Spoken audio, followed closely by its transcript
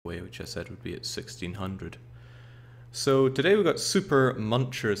halfway, which I said would be at 1600. So today we've got Super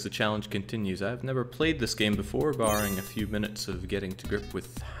Muncher as the challenge continues. I've never played this game before, barring a few minutes of getting to grip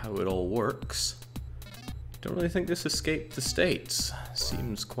with how it all works. Don't really think this escaped the States.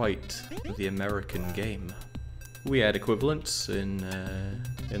 Seems quite the American game. We had equivalents in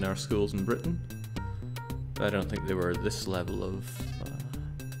our schools in Britain, but I don't think they were this level of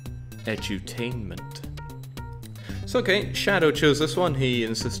edutainment. So okay, Shadow chose this one. He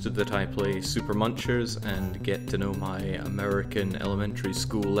insisted that I play Super Munchers and get to know my American elementary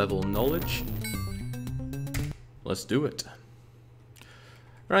school level knowledge. Let's do it.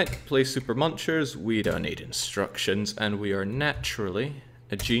 Right, play Super Munchers. We don't need instructions, and we are naturally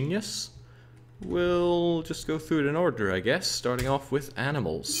a genius. We'll just go through it in order, I guess, starting off with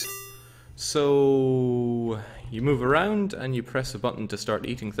animals. So you move around and you press a button to start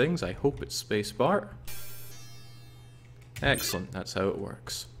eating things. I hope it's spacebar. Excellent, that's how it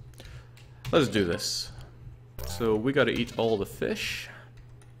works. Let's do this. So we gotta eat all the fish.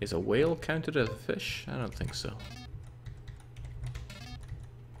 Is a whale counted as a fish? I don't think so.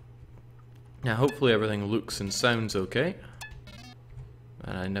 Now hopefully everything looks and sounds okay.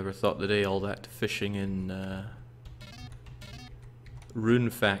 And I never thought the day all that fishing in Rune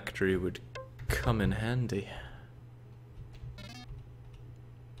Factory would come in handy.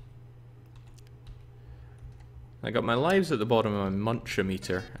 I got my lives at the bottom of my Muncher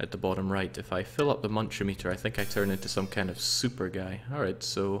meter at the bottom right. If I fill up the Muncher meter, I think I turn into some kind of super guy. Alright,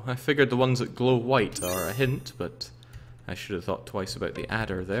 so I figured the ones that glow white are a hint, but I should have thought twice about the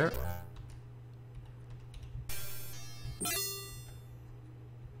adder there.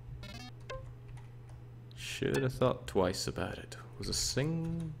 Should have thought twice about it. Was a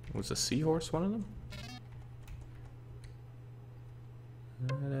seahorse one of them?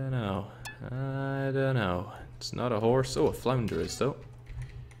 I don't know. It's not a horse. Oh, a flounder is though.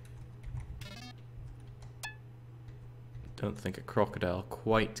 Don't think a crocodile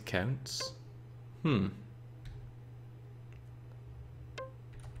quite counts. It's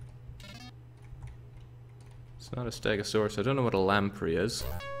not a stegosaurus. I don't know what a lamprey is.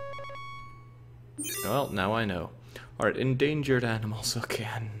 Well, now I know. Alright, endangered animals. Okay,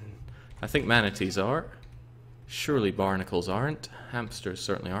 I think manatees are. Surely barnacles aren't. Hamsters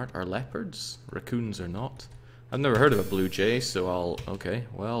certainly aren't. Are leopards? Raccoons are not. I've never heard of a blue jay, so okay,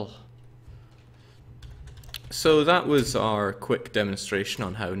 well. So that was our quick demonstration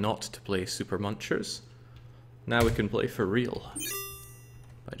on how not to play Super Munchers. Now we can play for real.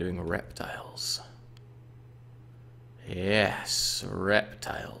 By doing reptiles. Yes,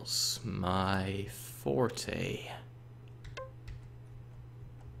 reptiles. My forte.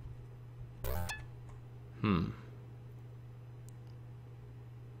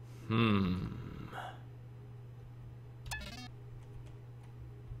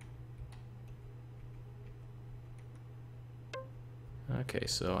 Okay,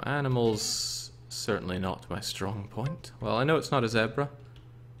 so animals, certainly not my strong point. Well, I know it's not a zebra.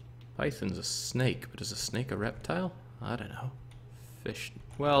 Python's a snake, but is a snake a reptile? I don't know. Fish.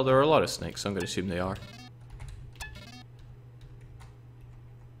 Well, there are a lot of snakes, so I'm going to assume they are.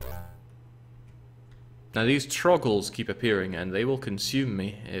 Now these troggles keep appearing, and they will consume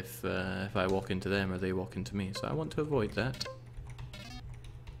me if I walk into them or they walk into me, so I want to avoid that.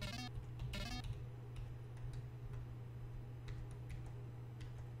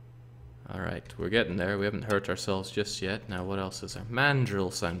 Alright, we're getting there. We haven't hurt ourselves just yet. Now what else is there?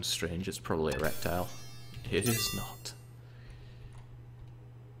 Mandrill sounds strange. It's probably a reptile. It is not.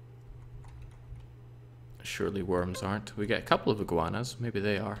 Surely worms aren't. We get a couple of iguanas. Maybe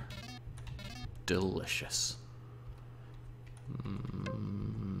they are. Delicious.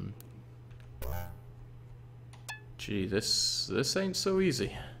 Gee, this ain't so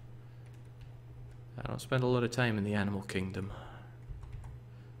easy. I don't spend a lot of time in the animal kingdom.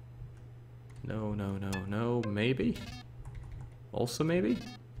 No, no, no, no. Maybe? Also maybe?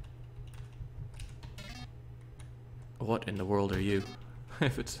 What in the world are you?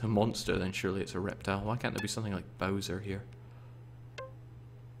 If it's a monster, then surely it's a reptile. Why can't there be something like Bowser here?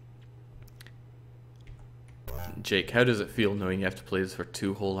 Jake, how does it feel knowing you have to play this for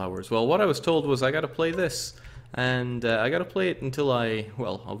 2 whole hours? Well, what I was told was I gotta play this, and I gotta play it until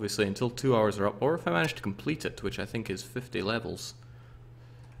well, obviously until 2 hours are up, or if I manage to complete it, which I think is 50 levels.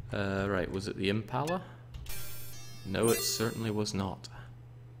 Right, was it the impala? No, it certainly was not.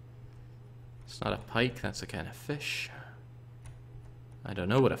 It's not a pike, that's a kind of fish. I don't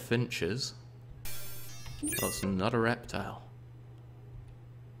know what a finch is. Well, it's not a reptile.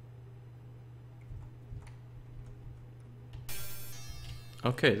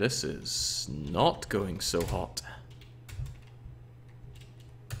 Okay, this is not going so hot.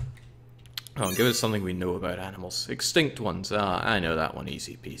 Come on, give us something we know about animals. Extinct ones. Ah, I know that one.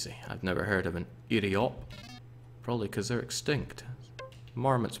 Easy peasy. I've never heard of an idiop. Probably because they're extinct.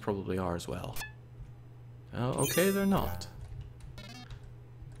 Marmots probably are as well. Oh, okay, they're not.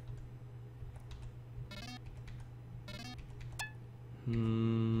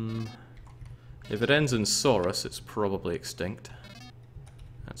 If it ends in Saurus, it's probably extinct.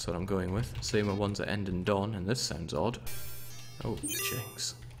 That's what I'm going with. Same with ones that end in Dawn, and this sounds odd. Oh,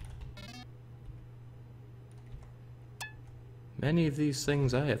 jinx. Many of these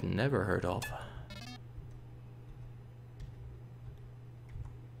things I have never heard of.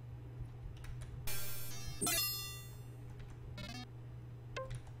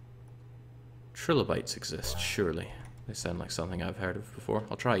 Trilobites exist, surely. They sound like something I've heard of before.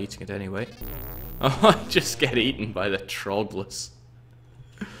 I'll try eating it anyway. Oh, I just get eaten by the Troglus.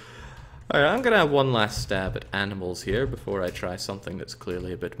 Alright, I'm gonna have one last stab at animals here before I try something that's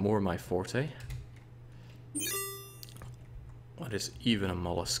clearly a bit more my forte. What is even a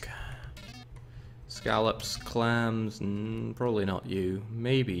mollusk? Scallops, clams, probably not you.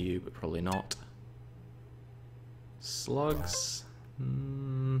 Maybe you, but probably not. Slugs?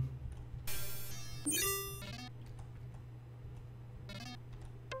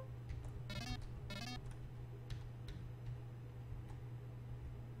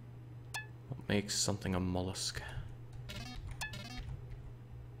 What makes something a mollusk?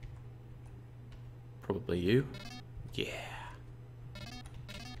 Probably you. Yeah.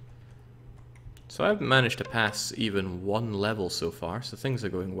 So I haven't managed to pass even one level so far, so things are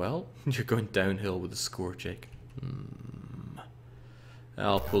going well. You're going downhill with the score, Jake.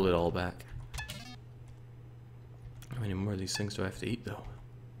 I'll pull it all back. How many more of these things do I have to eat, though?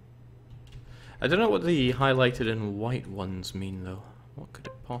 I don't know what the highlighted in white ones mean, though. What could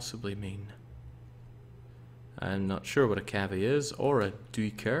it possibly mean? I'm not sure what a cavy is, or a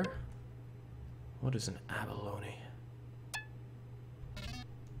duiker. What is an abalone?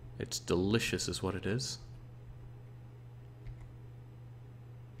 It's delicious is what it is.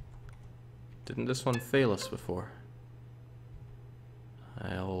 Didn't this one fail us before?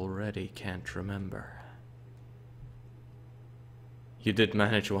 I already can't remember. You did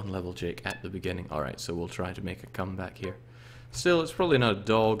manage one level, Jake, at the beginning. Alright, so we'll try to make a comeback here. Still, it's probably not a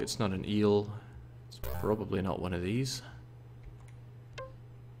dog, it's not an eel. It's probably not one of these.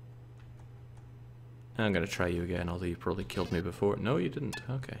 I'm gonna try you again, although you probably killed me before. No, you didn't.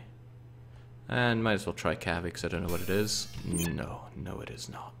 Okay. And might as well try cavy, because I don't know what it is. No, no it is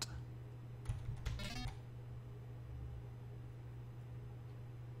not.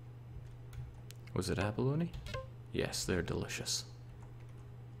 Was it abalone? Yes, they're delicious.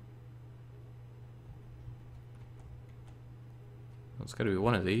 It's got to be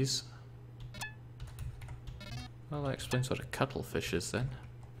one of these. Well, that explains what a cuttlefish is then.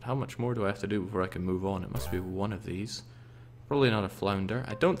 How much more do I have to do before I can move on? It must be one of these. Probably not a flounder.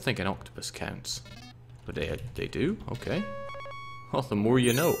 I don't think an octopus counts. But they do? Okay. Well, the more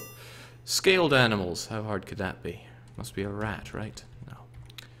you know. Scaled animals. How hard could that be? Must be a rat, right?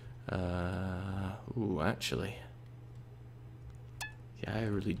 No. Ooh, actually. Yeah, I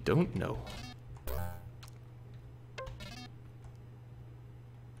really don't know.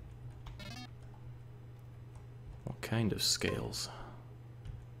 What kind of scales?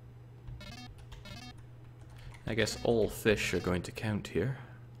 I guess all fish are going to count here.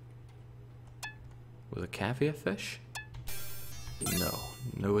 Was a caviar fish? No,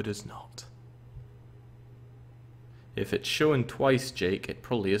 no it is not. If it's shown twice, Jake, it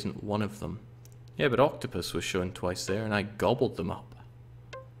probably isn't one of them. Yeah, but octopus was shown twice there and I gobbled them up.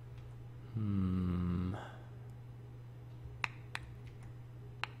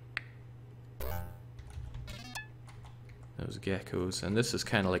 Those geckos, and this is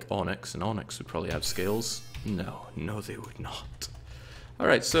kind of like onyx, and onyx would probably have scales. No, no they would not.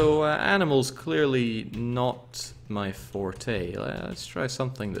 Alright, so animals clearly not my forte. Let's try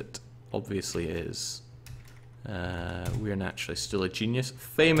something that obviously is. We're naturally still a genius.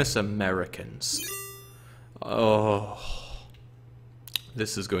 Famous Americans. Oh,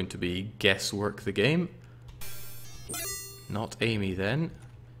 this is going to be guesswork the game. Not Amy then.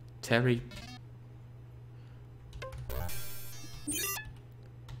 Terry.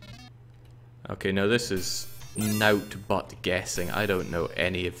 Okay, no, this is nout but guessing. I don't know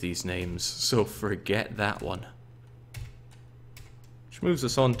any of these names, so forget that one. Which moves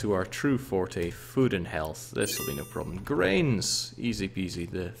us on to our true forte, food and health. This will be no problem. Grains! Easy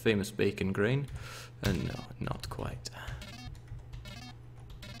peasy, the famous bacon grain. And no, not quite.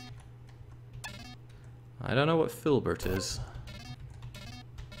 I don't know what filbert is.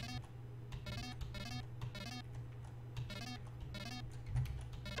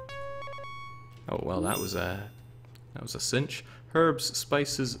 Oh well, that was a cinch. Herbs,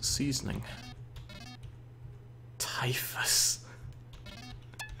 spices, seasoning. Typhus.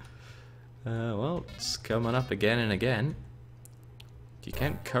 Well, it's coming up again and again. Do you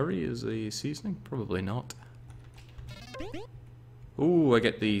count curry as a seasoning? Probably not. Ooh, I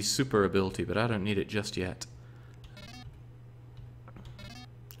get the super ability, but I don't need it just yet.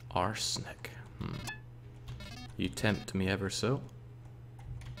 Arsenic. You tempt me ever so.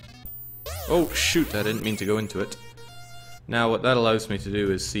 Oh, shoot, I didn't mean to go into it. Now, what that allows me to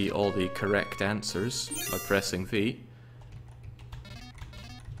do is see all the correct answers by pressing V.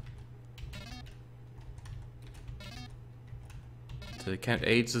 Do they count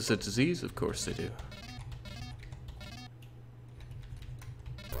AIDS as a disease? Of course they do.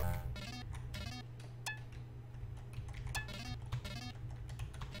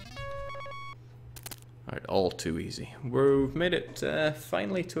 Alright, all too easy. We've made it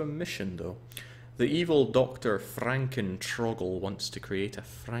finally to a mission though. The evil Dr. Frankentroggle wants to create a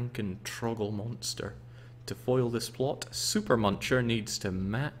Frankentroggle monster. To foil this plot, Super Muncher needs the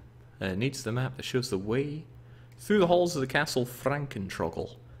map that shows the way through the halls of the castle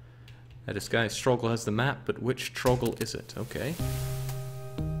Frankentroggle. A disguised Troggle has the map, but which Troggle is it? Okay.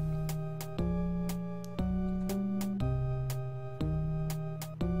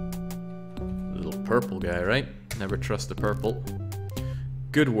 Little purple guy, right? Never trust the purple.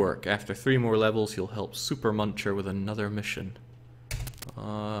 Good work. After 3 more levels, you'll help Super Muncher with another mission.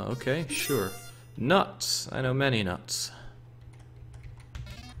 Okay, sure. Nuts. I know many nuts.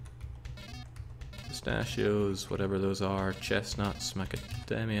 Pistachios, whatever those are. Chestnuts,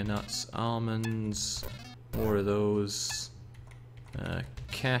 macadamia nuts, almonds. More of those.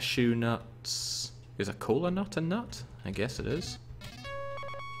 Cashew nuts. Is a cola nut a nut? I guess it is.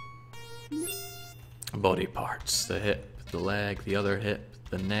 Body parts. The hip, the leg, the other hip.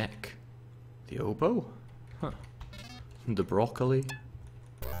 The neck, the oboe, the broccoli,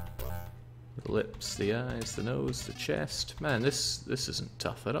 the lips, the eyes, the nose, the chest. Man, this isn't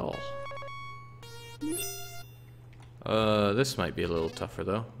tough at all. This might be a little tougher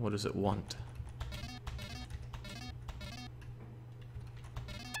though. What does it want?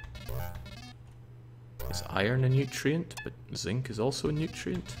 Is iron a nutrient? But zinc is also a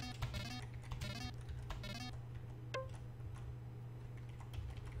nutrient?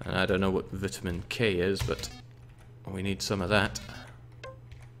 And I don't know what vitamin K is, but we need some of that.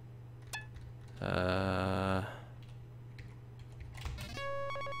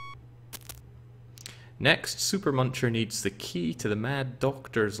 Next, Super Muncher needs the key to the Mad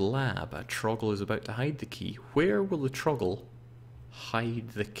Doctor's lab. A Troggle is about to hide the key. Where will the Troggle hide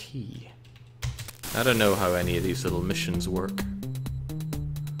the key? I don't know how any of these little missions work.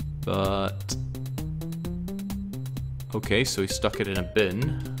 But... okay, so he stuck it in a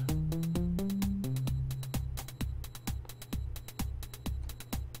bin.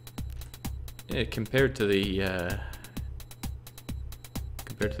 Yeah, compared to the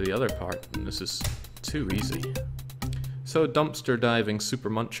other part, this is too easy. So dumpster diving Super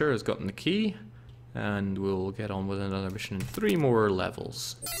Muncher has gotten the key, and we'll get on with another mission in 3 more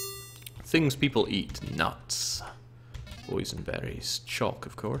levels. Things people eat: nuts, boysenberries, chalk,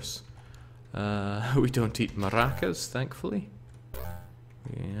 of course. We don't eat maracas, thankfully.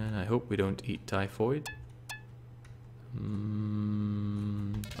 Yeah, I hope we don't eat typhoid.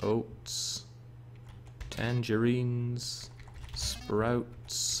 Oats, tangerines,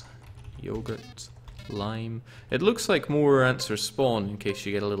 sprouts, yogurt, lime. It looks like more answers spawn in case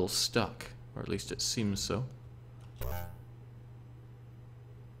you get a little stuck, or at least it seems so.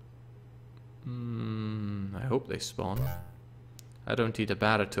 I hope they spawn. I don't eat a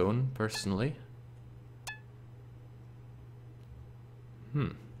baritone, personally.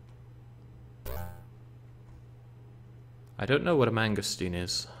 I don't know what a mangosteen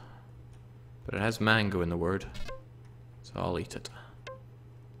is, but it has mango in the word, so I'll eat it.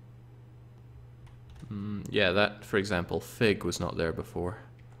 Yeah, that, for example, fig was not there before.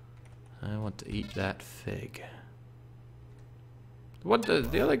 I want to eat that fig. What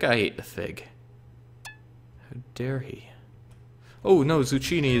the other guy ate the fig? How dare he? Oh no,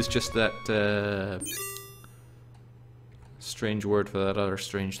 zucchini is just that strange word for that other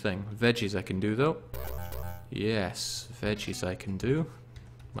strange thing. Veggies I can do though. Yes, veggies I can do.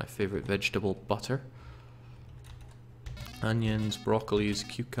 My favorite vegetable, butter. Onions, broccolis,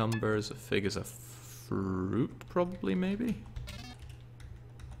 cucumbers. A fig is a fruit, probably, maybe?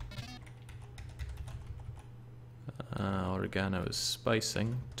 Oregano is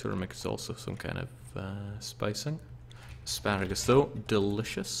spicing. Turmeric is also some kind of spicing. Asparagus, though,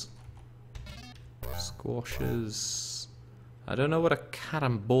 delicious. Squashes. I don't know what a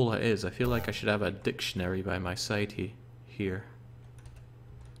carambola is. I feel like I should have a dictionary by my side here.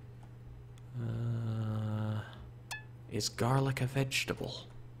 Is garlic a vegetable?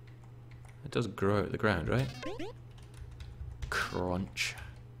 It does grow out of the ground, right? Crunch.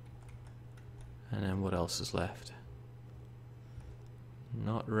 And then what else is left?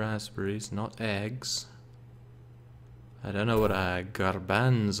 Not raspberries, not eggs. I don't know what a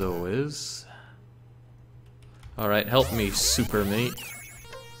garbanzo is. Alright, help me, super me.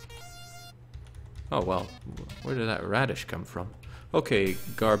 Oh well, where did that radish come from? Okay,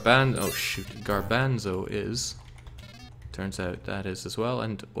 oh shoot, garbanzo is. Turns out that is as well,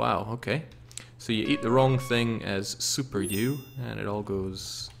 and wow, okay. So you eat the wrong thing as super you, and it all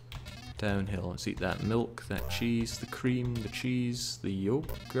goes downhill. Let's eat that milk, that cheese, the cream, the cheese, the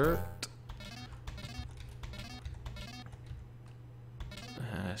yogurt.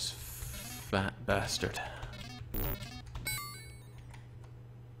 This fat bastard.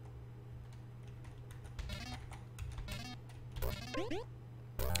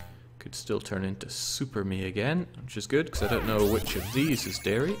 Could still turn into super me again, which is good because I don't know which of these is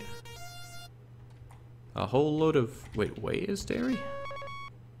dairy. A whole load of... wait, whey is dairy?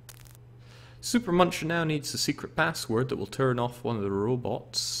 Super Muncher now needs the secret password that will turn off one of the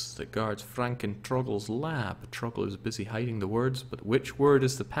robots that guards Frank and Troggle's lab. Troggle is busy hiding the words, but which word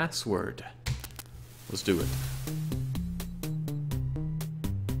is the password? Let's do it.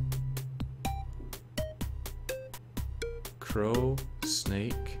 Crow,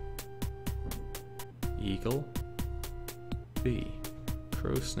 snake, eagle, bee.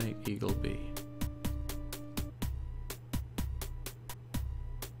 Crow, snake, eagle, bee.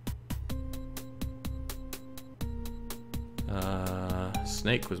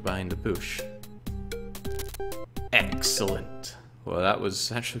 Snake was behind the bush. Excellent. Well, that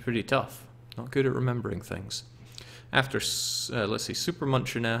was actually pretty tough. Not good at remembering things. After, let's see, Super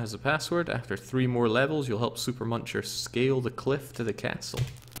Muncher now has a password. After 3 more levels, you'll help Super Muncher scale the cliff to the castle.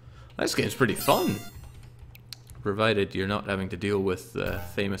 This game's pretty fun. Provided you're not having to deal with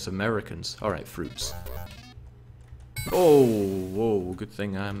famous Americans. Alright, fruits. Oh, whoa, good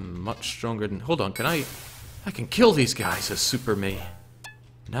thing I'm much stronger than... Hold on, I can kill these guys as Super me.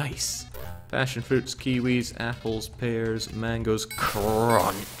 Nice. Passion fruits, kiwis, apples, pears, mangoes,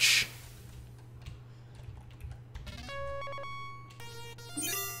 crunch.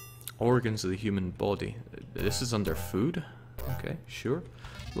 Organs of the human body. This is under food? Okay, sure.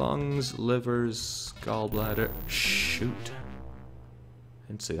 Lungs, livers, gallbladder. Shoot.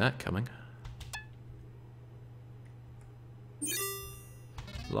 Didn't see that coming.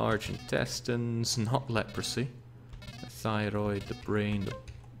 Large intestines, not leprosy. The thyroid, the brain, the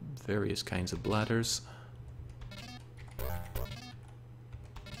various kinds of bladders.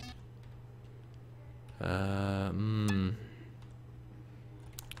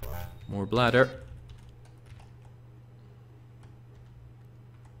 More bladder.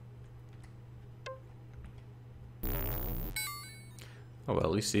 Oh well,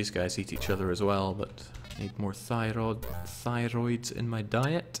 at least these guys eat each other as well, but need more thyroids in my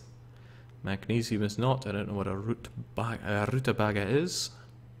diet. Magnesium is not. I don't know what a rutabaga is.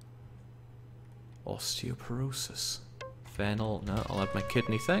 Osteoporosis. Fennel. No, I'll have my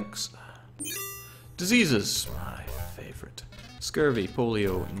kidney, thanks. Diseases. My favorite. Scurvy,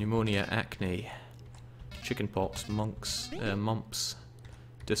 polio, pneumonia, acne, chickenpox, mumps,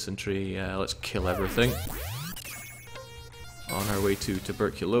 dysentery. Let's kill everything. On our way to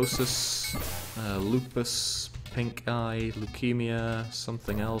tuberculosis, lupus, pink eye, leukemia,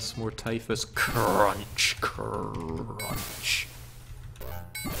 something else, more typhus. Crunch, crunch.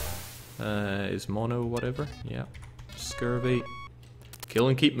 Is mono whatever? Yeah. Scurvy. Kill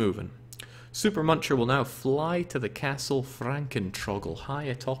and keep moving. Super Muncher will now fly to the castle Frankentroggle high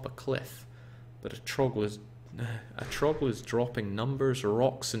atop a cliff. But a Troggle is dropping numbers,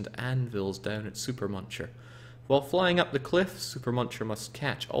 rocks and anvils down at Super Muncher. While flying up the cliff, Super Muncher must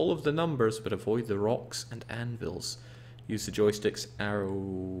catch all of the numbers but avoid the rocks and anvils. Use the joystick,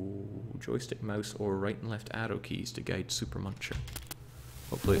 mouse or right and left arrow keys to guide Super Muncher.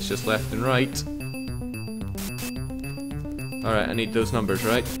 Hopefully it's just left and right. Alright, I need those numbers,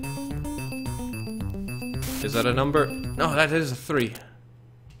 right? Is that a number? No, that is a 3.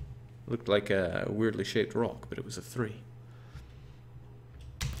 Looked like a weirdly shaped rock, but it was a 3.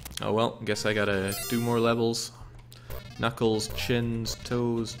 Oh well, guess I gotta do more levels. Knuckles, chins,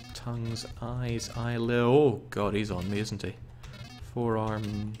 toes, tongues, eyes, eyelid. Oh god, he's on me, isn't he?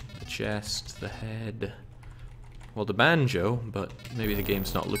 Forearm, the chest, the head. Well, the banjo, but maybe the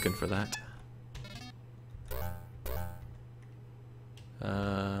game's not looking for that.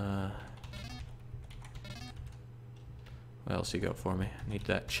 What else you got for me? Need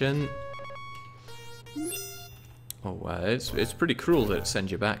that chin. Oh, it's pretty cruel that it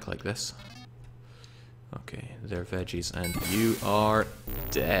sends you back like this. Okay, they're veggies, and you are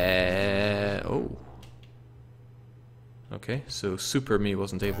dead. Oh. Okay, so Super Me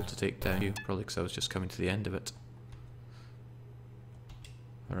wasn't able to take down you, probably because I was just coming to the end of it.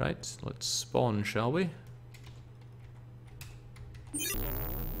 Alright, let's spawn, shall we?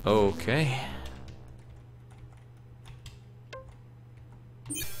 Okay.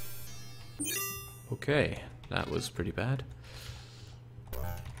 Okay, that was pretty bad.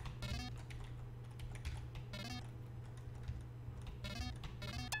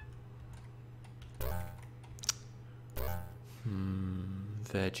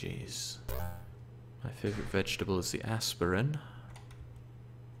 Veggies. My favorite vegetable is the aspirin.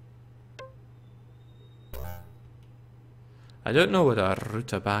 I don't know what a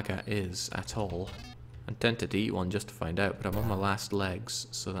rutabaga is at all. I'm tempted to eat one just to find out, but I'm on my last legs,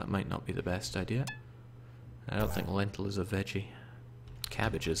 so that might not be the best idea. I don't think lentil is a veggie.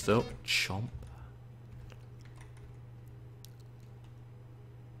 Cabbages, though. Chomp.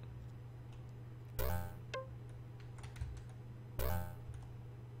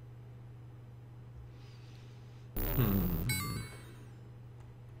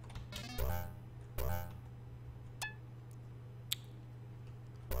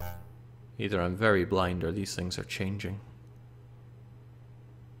 Either I'm very blind or these things are changing.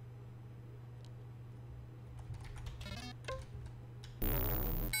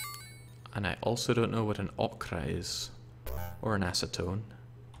 And I also don't know what an okra is, or an acetone.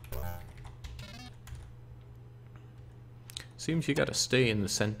 Seems you gotta stay in the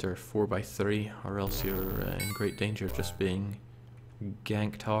center 4x3, or else you're in great danger of just being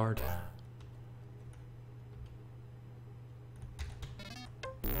ganked hard.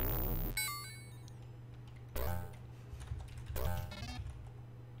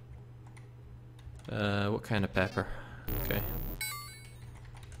 What kind of pepper? Okay.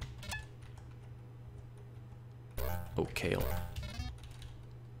 Oh, kale.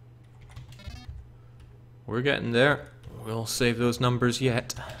 We're getting there. We'll save those numbers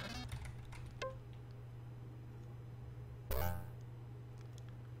yet.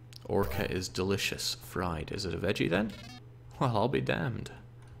 Orca is delicious. Fried. Is it a veggie then? Well, I'll be damned.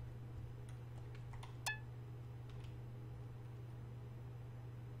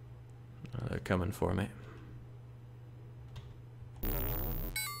 Oh, they're coming for me.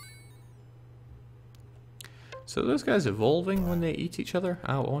 So those guys evolving when they eat each other?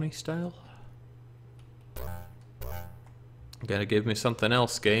 Aoni style? Gotta give me something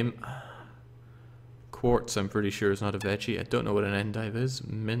else, game. Quartz, I'm pretty sure, is not a veggie. I don't know what an endive is.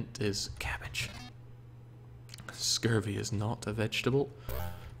 Mint is cabbage. Scurvy is not a vegetable.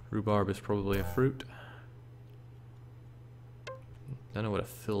 Rhubarb is probably a fruit. Don't know what a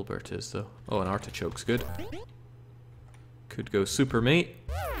filbert is, though. Oh, an artichoke's good. Could go super meat.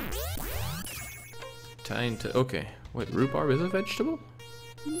 Time to... Okay. Wait, rhubarb is a vegetable?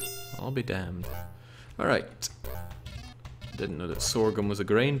 I'll be damned. Alright. Didn't know that sorghum was a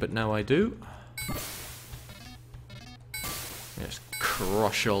grain, but now I do. Just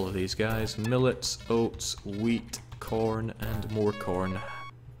crush all of these guys. Millets, oats, wheat, corn, and more corn.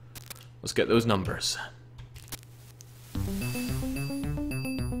 Let's get those numbers.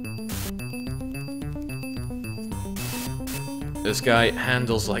 This guy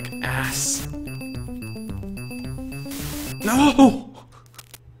handles like ass. No!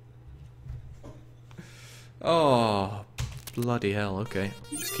 Oh, bloody hell. Okay,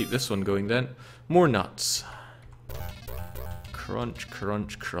 let's keep this one going then. More nuts. Crunch,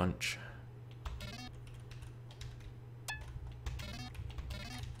 crunch, crunch.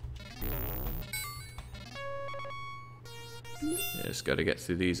 Just gotta get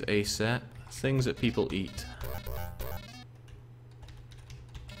through these ASAP. Things that people eat.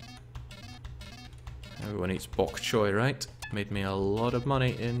 Everyone eats bok choy, right? Made me a lot of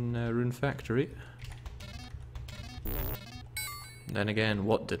money in Rune Factory. Then again,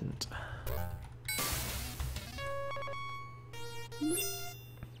 what didn't?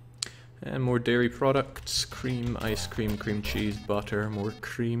 And more dairy products, cream, ice cream, cream cheese, butter, more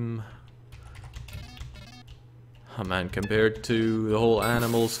cream. Oh man, compared to the whole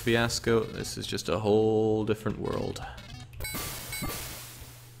animals fiasco, this is just a whole different world.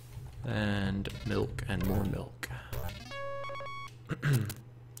 And milk and more milk.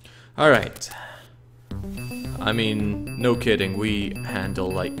 Alright. I mean, no kidding, we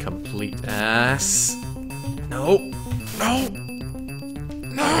handle like complete ass. No! No!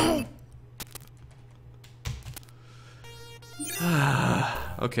 No!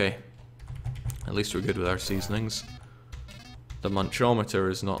 Okay. At least we're good with our seasonings. The munchometer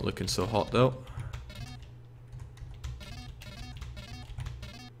is not looking so hot though.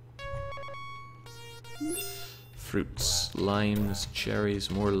 Fruits, limes,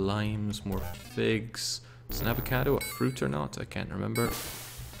 cherries, more limes, more figs. Is an avocado a fruit or not? I can't remember.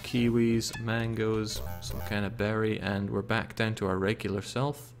 Kiwis, mangoes, some kind of berry, and we're back down to our regular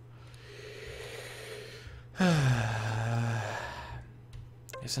self.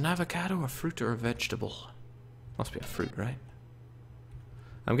 Is an avocado a fruit or a vegetable? Must be a fruit, right?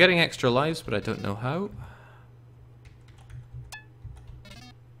 I'm getting extra lives, but I don't know how.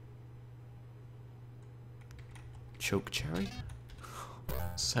 Choke cherry?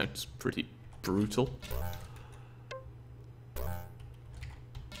 Sounds pretty brutal.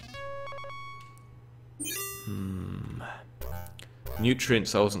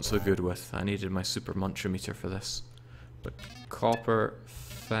 Nutrients I wasn't so good with. I needed my super muncher meter for this. But copper,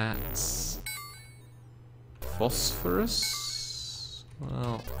 fats, phosphorus? Well,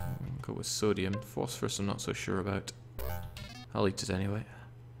 I'll go with sodium. Phosphorus I'm not so sure about. I'll eat it anyway.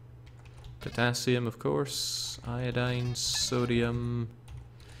 Potassium, of course. Iodine, sodium,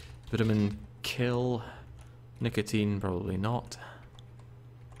 vitamin kill, nicotine, probably not.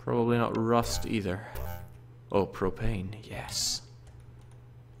 Probably not rust either. Oh, propane, yes.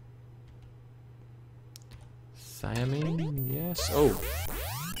 Thiamine, yes. Oh,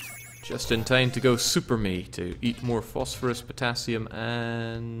 just in time to go super me to eat more phosphorus, potassium,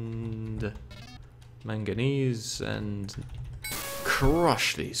 and manganese, and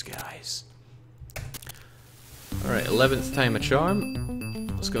crush these guys. Alright, 11th time a charm.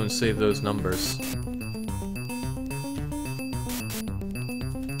 Let's go and save those numbers.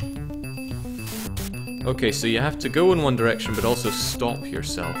 Okay, so you have to go in one direction, but also stop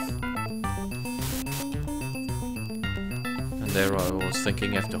yourself. And there I was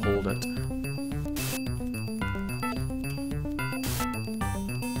thinking you have to hold it.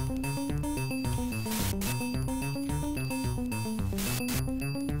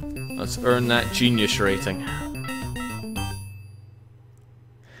 Let's earn that genius rating.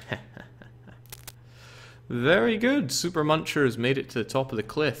 Very good. Super Muncher has made it to the top of the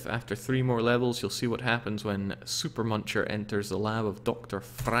cliff. After 3 more levels, you'll see what happens when Super Muncher enters the lab of Dr.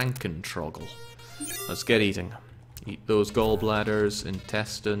 Frankentroggle. Let's get eating. Eat those gallbladders,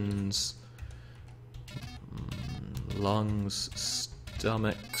 intestines, lungs,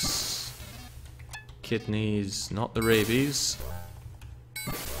 stomachs, kidneys, not the rabies.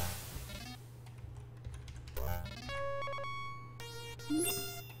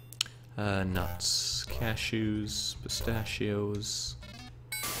 Nuts, cashews, pistachios.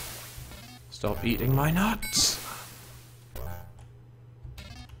 Stop eating my nuts!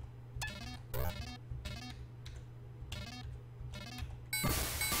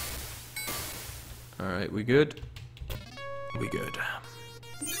 Alright, we good? We good.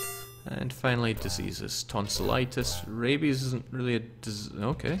 And finally, diseases. Tonsillitis. Rabies isn't really a disease.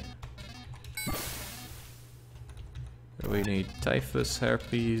 Okay. We need typhus,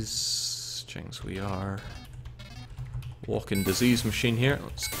 herpes. Jinx, we are. Walking disease machine here.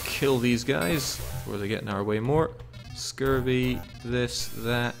 Let's kill these guys before they get in our way more. Scurvy, this,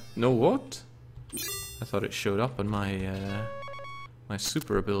 that. No, what? I thought it showed up on my my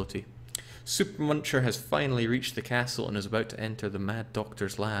super ability. Super Muncher has finally reached the castle and is about to enter the Mad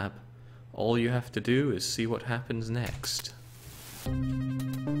Doctor's lab. All you have to do is see what happens next.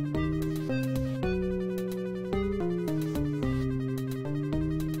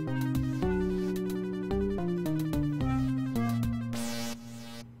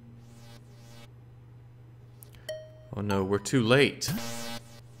 Oh no, we're too late.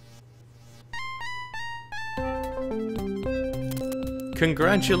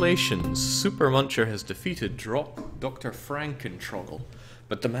 Congratulations! Super Muncher has defeated Dr. Frankentroggle,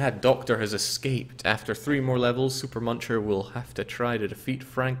 but the Mad Doctor has escaped. After 3 more levels, Super Muncher will have to try to defeat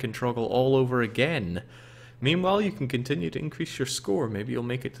Frankentroggle all over again. Meanwhile, you can continue to increase your score. Maybe you'll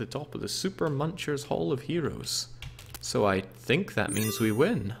make it to the top of the Super Muncher's Hall of Heroes. So I think that means we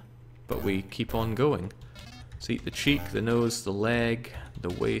win, but we keep on going. Let's eat the cheek, the nose, the leg, the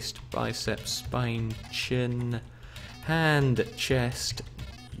waist, biceps, spine, chin, hand, chest,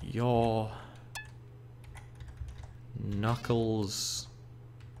 jaw, knuckles,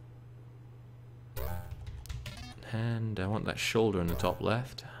 hand. I want that shoulder in the top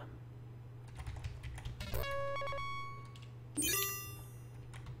left.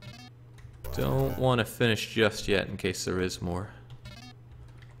 Don't want to finish just yet in case there is more.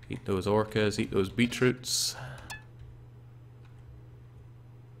 Eat those orcas, eat those beetroots.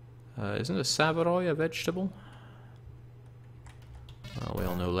 Isn't a savoy a vegetable? Well, we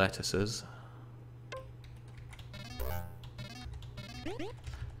all know lettuce is.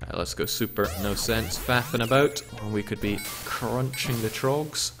 Right, let's go super. No sense faffing about. We could be crunching the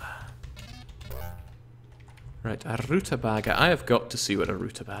trogs. Right, a rutabaga. I have got to see what a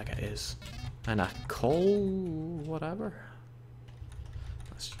rutabaga is. And a coal... whatever.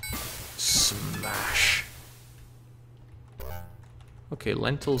 Let's smash. Okay,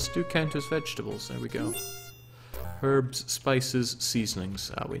 lentils do count as vegetables. There we go. Herbs, spices,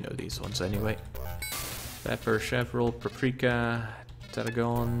 seasonings. Ah, we know these ones anyway. Pepper, chevrolet, paprika,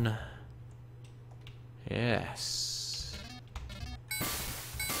 tarragon. Yes.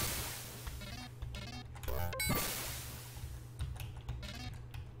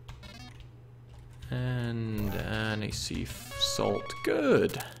 And sea salt.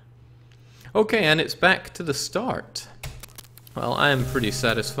 Good. Okay, and it's back to the start. Well, I am pretty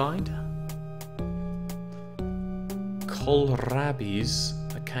satisfied. Kohlrabi's,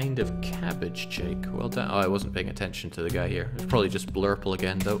 a kind of cabbage, Jake. Well done. Oh, I wasn't paying attention to the guy here. It was probably just Blurple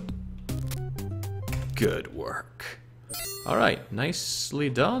again, though. Good work. Alright, nicely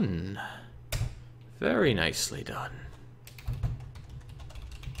done. Very nicely done.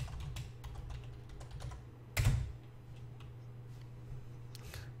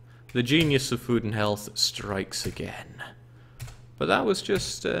 The genius of food and health strikes again. But that was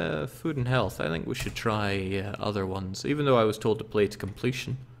just food and health. I think we should try other ones, even though I was told to play to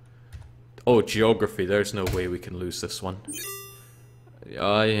completion. Oh, geography. There's no way we can lose this one.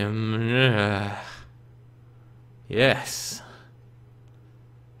 I am... yes.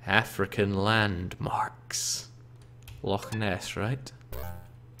 African landmarks. Loch Ness, right?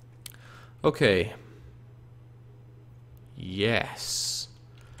 Okay. Yes.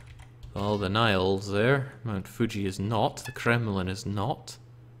 Well, the Nile's there. Mount Fuji is not. The Kremlin is not.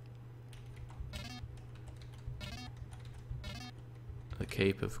 The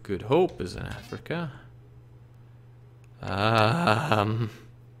Cape of Good Hope is in Africa. The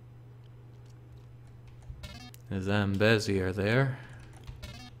Zambezi are there.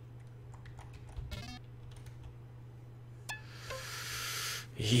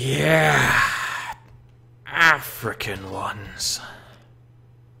 Yeah! African ones.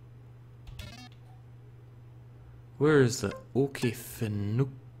 Where is the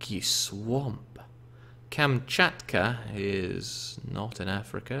Okefenokee Swamp? Kamchatka is not in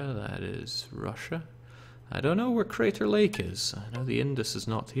Africa, that is Russia. I don't know where Crater Lake is. I know the Indus is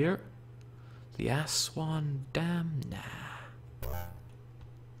not here. The Aswan Dam? Nah.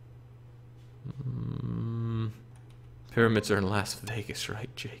 Pyramids are in Las Vegas,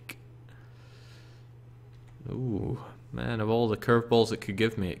 right, Jake? Ooh, man, of all the curveballs it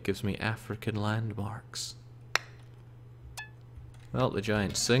gives me African landmarks. Well, the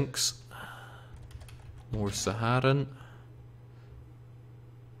giant sinks. More Saharan.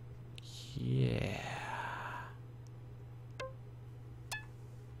 Yeah.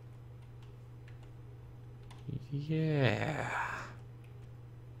 Yeah.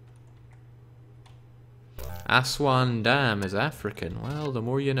 Aswan Dam is African. Well, the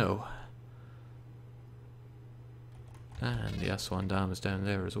more you know. And the Aswan Dam is down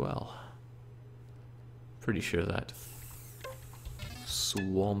there as well. Pretty sure that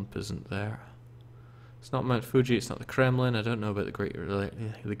swamp isn't there. It's not Mount Fuji, it's not the Kremlin. I don't know about the Great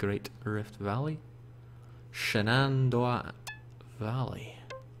Rift Valley. Shenandoah Valley.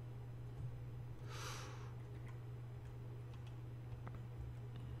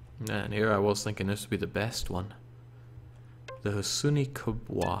 And here I was thinking this would be the best one. The Husuni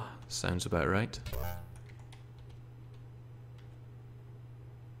Kubwa sounds about right.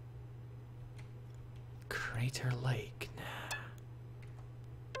 Crater Lake.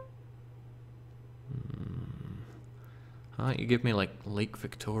 Why don't you give me like Lake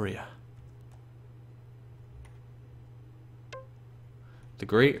Victoria? The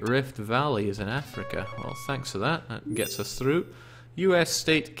Great Rift Valley is in Africa. Well, thanks for that. That gets us through. U.S.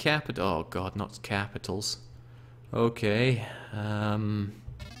 state capital. Oh god, not capitals. Okay. Let's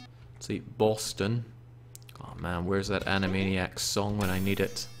see, Boston. Oh man, where's that Animaniacs song when I need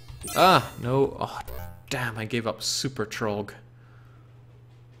it? Ah, no. Oh, damn, I gave up Super Trog.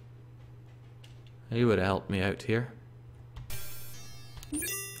 He would help me out here.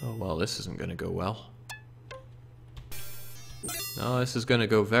 Oh well, this isn't going to go well. No, this is going to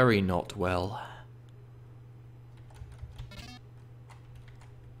go very not well.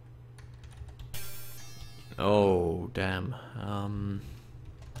 Oh, damn.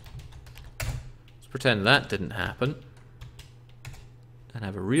 Let's pretend that didn't happen. And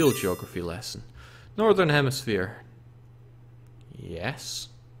have a real geography lesson. Northern Hemisphere. Yes.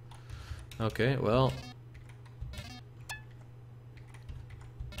 Okay, well...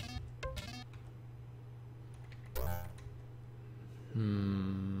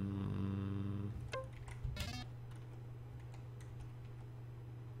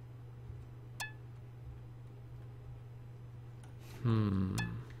 And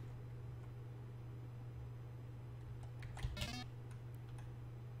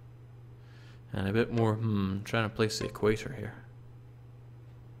a bit more, trying to place the equator here.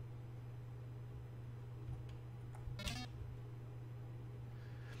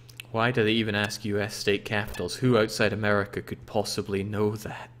 Why do they even ask US state capitals? Who outside America could possibly know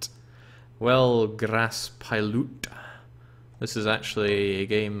that? Well, Gras Piloot. This is actually a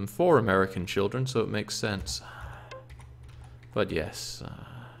game for American children, so it makes sense. But yes,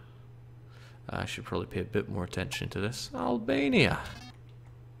 I should probably pay a bit more attention to this. Albania.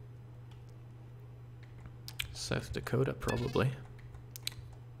 South Dakota, probably.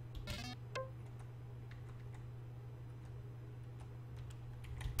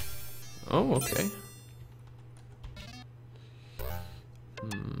 Oh, okay.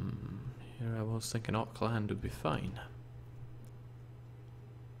 Here I was thinking Auckland would be fine.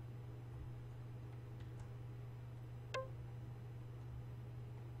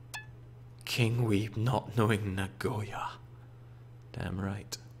 King Weeb not knowing Nagoya. Damn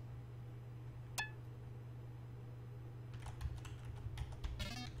right.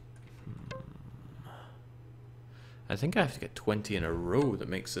 I think I have to get 20 in a row that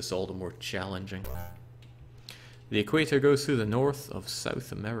makes this all the more challenging. The equator goes through the north of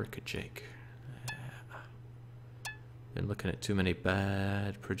South America, Jake. Been looking at too many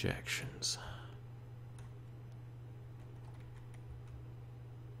bad projections.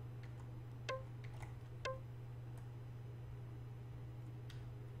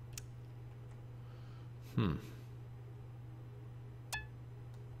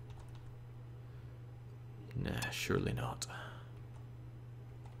 Nah, surely not.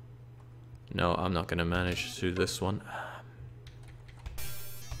 No, I'm not going to manage to do this one.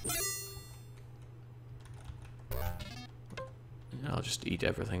 I'll just eat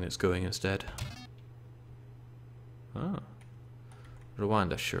everything that's going instead. Oh.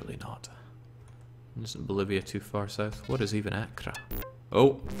 Rwanda, surely not. Isn't Bolivia too far south? What is even Accra?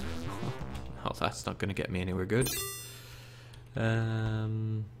 Oh! Oh, that's not going to get me anywhere good.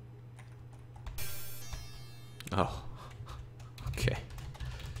 Oh. Okay.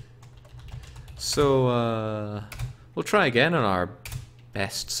 So, we'll try again on our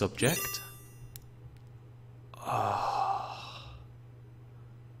best subject. Oh.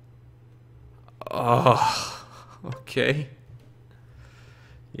 Oh. Okay.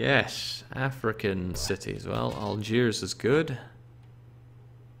 Yes, African cities. Well, Algiers is good.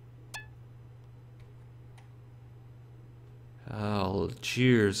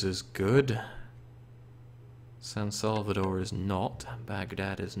 Algiers is good. San Salvador is not.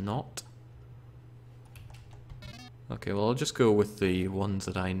 Baghdad is not. Okay, well, I'll just go with the ones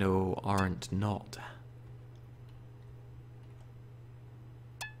that I know aren't not.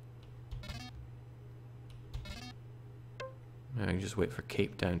 I can just wait for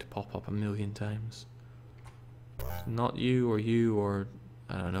Cape Town to pop up a million times. Not you, or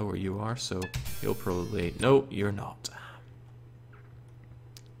I don't know where you are, so you'll probably... No, you're not.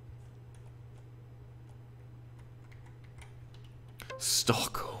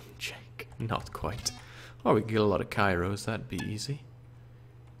 Stockholm, Jake. Not quite. Oh, we can get a lot of Kairos, that'd be easy.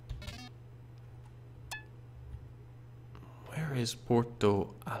 Where is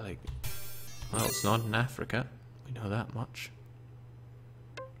Porto Alegre? Well, it's not in Africa. We know that much.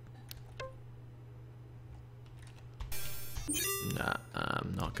 Nah,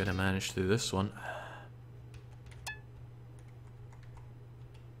 I'm not gonna manage to do this one.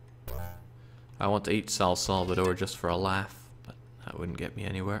 I want to eat San Salvador just for a laugh, but that wouldn't get me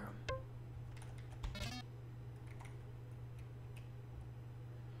anywhere.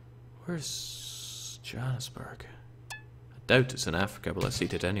 Where's Johannesburg? I doubt it's in Africa, but let's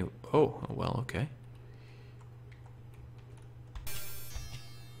eat it anyway. Oh, well, okay.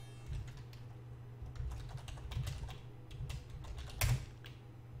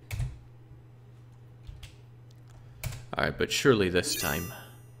 Alright, but surely this time.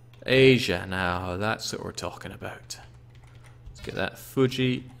 Asia, now that's what we're talking about. Let's get that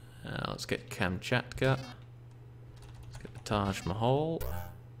Fuji. Let's get Kamchatka. Let's get the Taj Mahal.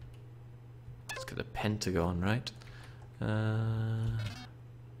 Let's get the Pentagon, right?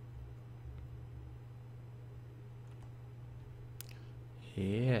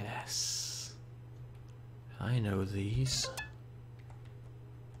 Yes. I know these.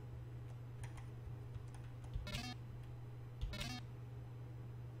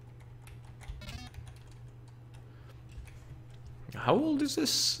 How old is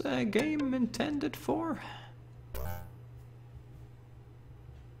this game intended for?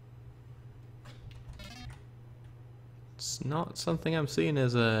 It's not something I'm seeing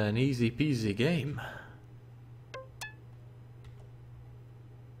as an easy peasy game.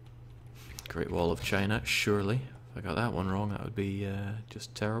 Great Wall of China, surely. If I got that one wrong, that would be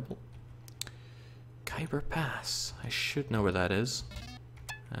just terrible. Khyber Pass. I should know where that is.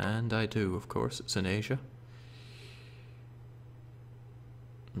 And I do, of course. It's in Asia.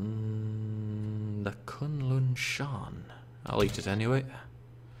 The Kunlun Shan. I'll eat it anyway.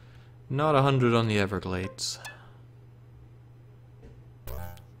 Not 100 on the Everglades.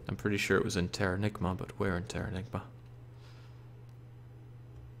 I'm pretty sure it was in Terranigma, but where in Terranigma?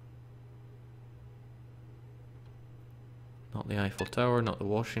 Not the Eiffel Tower, not the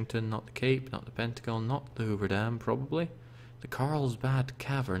Washington, not the Cape, not the Pentagon, not the Hoover Dam, probably. The Carlsbad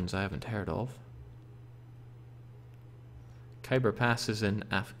Caverns I haven't heard of. Khyber Pass is in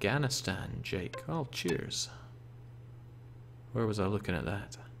Afghanistan, Jake. Well, cheers. Where was I looking at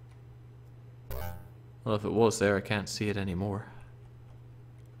that? Well, if it was there, I can't see it anymore.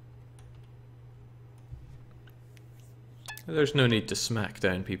 There's no need to smack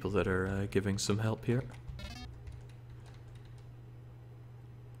down people that are giving some help here.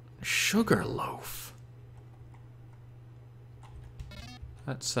 Sugarloaf.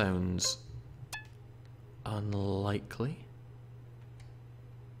 That sounds unlikely.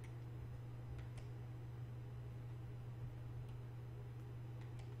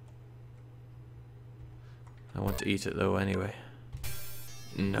 I want to eat it though anyway.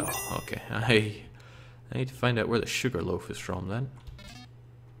 No, okay. I need to find out where the Sugarloaf is from then.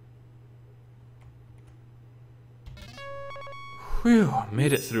 Whew,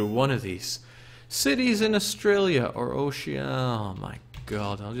 made it through one of these. Cities in Australia or Oceania. Oh my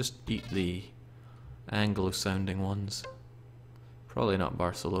god, I'll just eat the Anglo-sounding ones. Probably not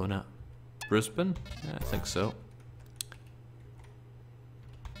Barcelona. Brisbane? Yeah, I think so.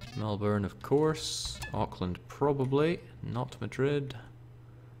 Melbourne, of course. Auckland, probably. Not Madrid.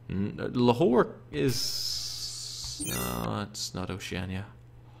 Lahore is... No, it's not Oceania.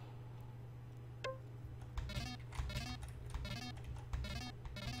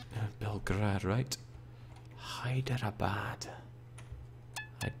 Belgrade, right? Hyderabad.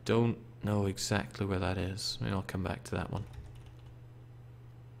 I don't know exactly where that is. Maybe I'll come back to that one.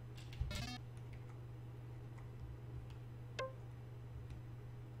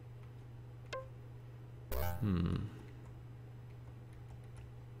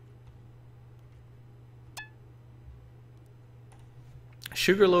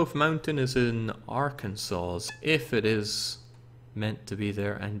 Sugarloaf Mountain is in Arkansas, if it is meant to be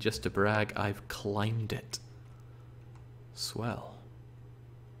there, and just to brag, I've climbed it. Swell.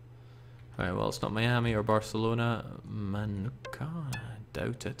 Alright, well, it's not Miami or Barcelona. Manuka, I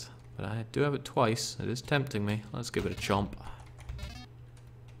doubt it. But I do have it twice. It is tempting me. Let's give it a chomp.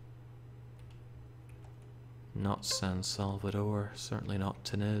 Not San Salvador. Certainly not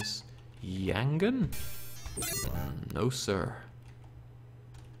Tunis. Yangon? No, sir.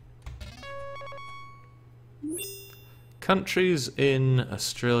 Countries in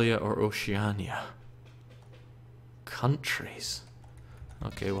Australia or Oceania. Countries.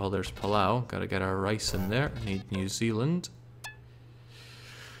 Okay, well, there's Palau. Gotta get our rice in there. Need New Zealand.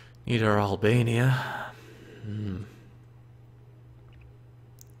 Need our Albania.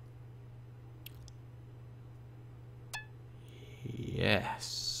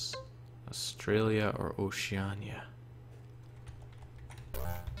 Yes. Australia or Oceania.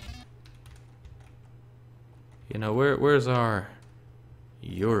 You know, where's our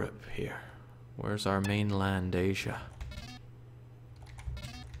Europe here? Where's our mainland Asia?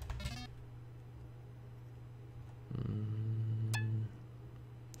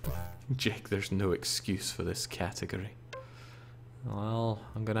 Jake, there's no excuse for this category. Well,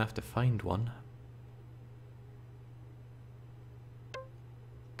 I'm gonna have to find one.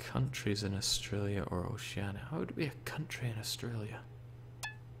 Countries in Australia or Oceania. How would it be a country in Australia?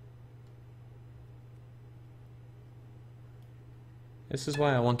 This is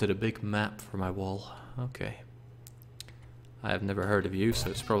why I wanted a big map for my wall. Okay. I have never heard of you, so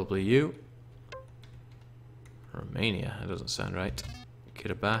it's probably you. Romania, that doesn't sound right.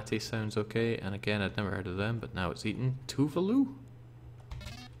 Kiribati sounds okay, and again, I'd never heard of them, but now it's eaten. Tuvalu?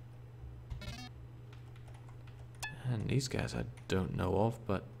 And these guys I don't know of,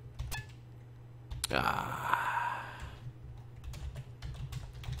 but...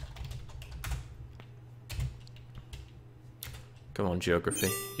 Come on, geography.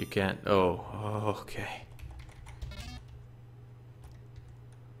 You can't... Oh, okay.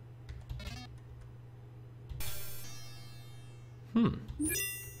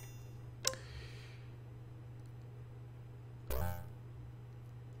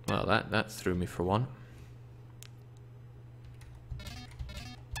 Well, that threw me for one.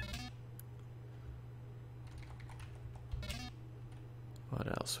 What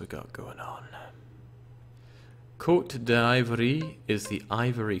What else we got going on? Côte d'Ivory is the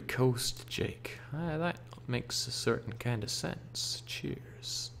Ivory Coast, Jake. That makes a certain kind of sense.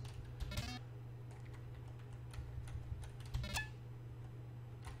 Cheers.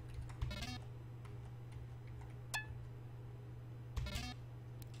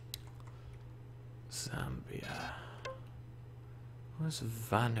 Zambia. Where's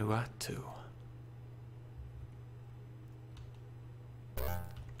Vanuatu?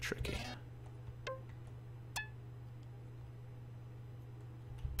 Tricky.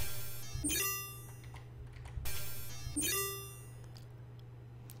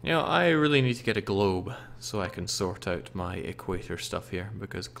 You know, I really need to get a globe so I can sort out my equator stuff here,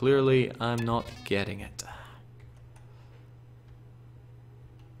 because clearly I'm not getting it.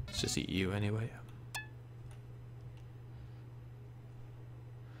 Let's just eat you anyway.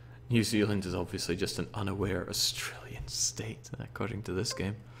 New Zealand is obviously just an unaware Australian state, according to this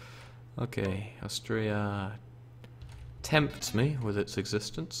game. Okay, Australia tempts me with its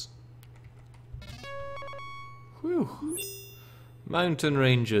existence. Whew. Mountain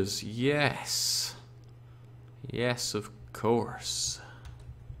ranges, yes. Yes, of course.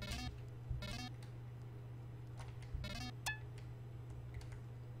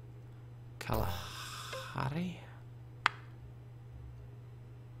 Kalahari?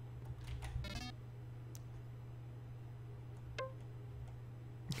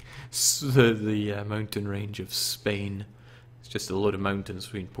 The mountain range of Spain. It's just a load of mountains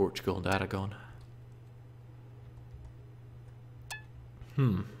between Portugal and Aragon.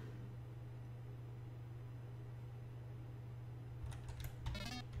 I'm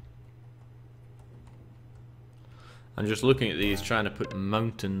just looking at these, trying to put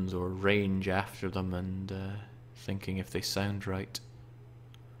mountains or range after them and thinking if they sound right.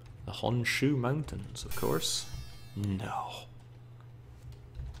 The Honshu Mountains, of course. No.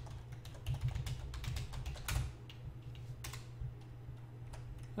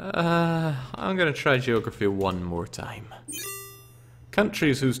 I'm gonna try geography one more time.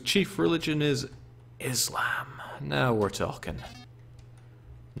 Countries whose chief religion is Islam. Now we're talking.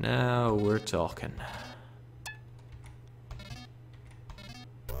 Now we're talking.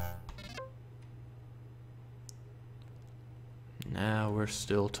 Now we're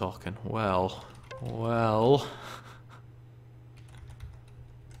still talking. Well.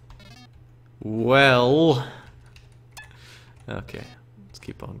 Okay, let's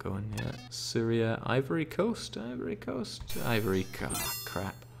keep on going. Yeah, Syria, Ivory Coast,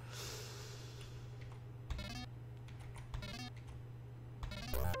 crap.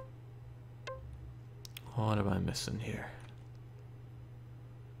 What am I missing here?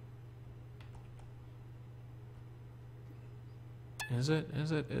 Is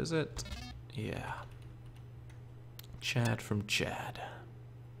it? Yeah. Chad from Chad.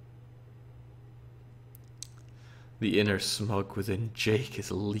 The inner smug within Jake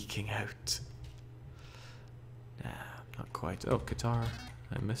is leaking out. Nah, not quite. Oh, Qatar.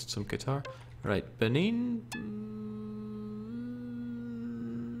 I missed some Qatar. Right, Benin.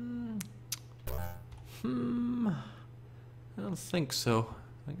 I don't think so.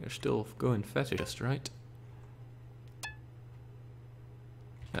 I think they're still going fetishist, right?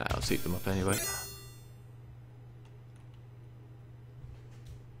 I'll heat them up anyway.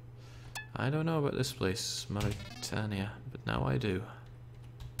 I don't know about this place, Mauritania, but now I do.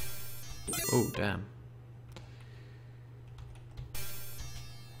 Oh, damn.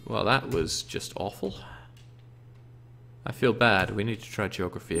 Well, that was just awful. I feel bad. We need to try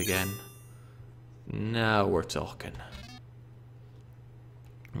geography again. Now we're talking.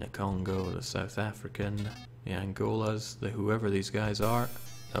 The Congo, the South African, the Angolas, the whoever these guys are.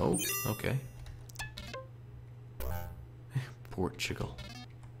 Oh, okay. Portugal.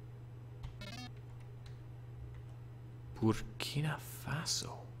 Burkina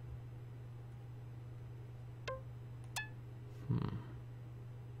Faso.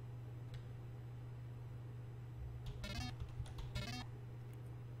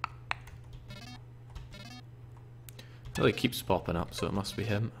 Well, he keeps popping up, so it must be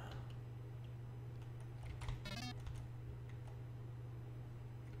him.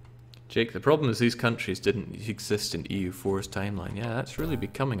 Jake, the problem is these countries didn't exist in EU4's timeline. Yeah, that's really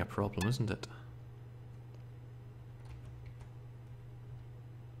becoming a problem, isn't it?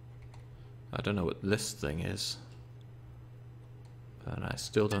 I don't know what this thing is. But I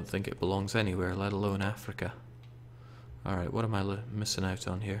still don't think it belongs anywhere, let alone Africa. Alright, what am I missing out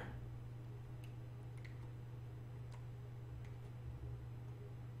on here?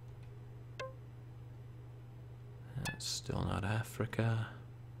 That's still not Africa.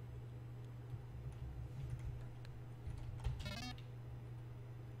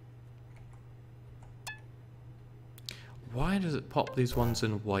 Why does it pop these ones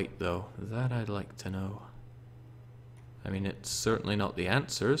in white, though? That I'd like to know. I mean, it's certainly not the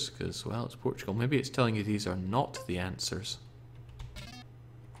answers, because, well, it's Portugal. Maybe it's telling you these are not the answers.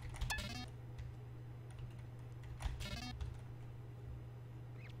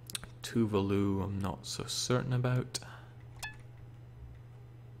 Tuvalu, I'm not so certain about.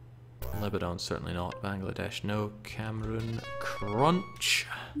 Lebanon, certainly not. Bangladesh, no. Cameroon, Crunch.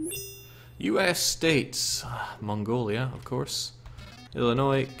 US states, Mongolia, of course.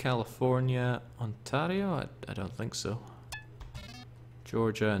 Illinois, California, Ontario? I don't think so.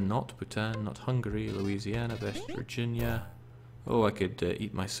 Georgia, not Bhutan, not Hungary, Louisiana, West Virginia. Oh, I could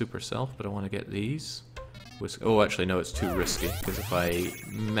eat my super self, but I want to get these. Oh, actually, no, it's too risky, because if I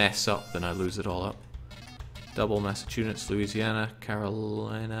mess up, then I lose it all up. Double Massachusetts, Louisiana,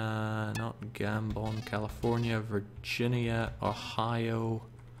 Carolina, not Gambon, California, Virginia, Ohio,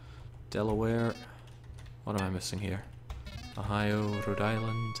 Delaware. What am I missing here? Ohio, Rhode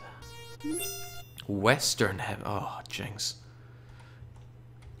Island. Western Heaven. Oh, jinx.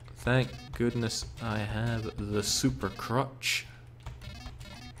 Thank goodness I have the super crutch.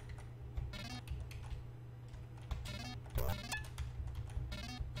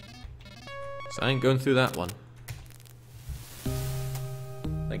 So I ain't going through that one.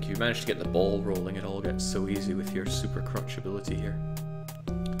 Thank you. You managed to get the ball rolling. It all gets so easy with your super crutch ability here.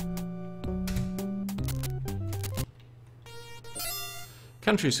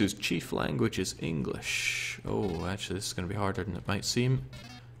 Countries whose chief language is English. Oh, actually this is going to be harder than it might seem.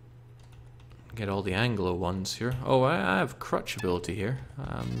 Get all the Anglo ones here. Oh, I have crutch ability here.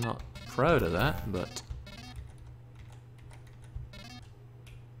 I'm not proud of that, but...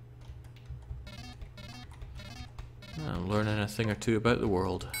 I'm learning a thing or two about the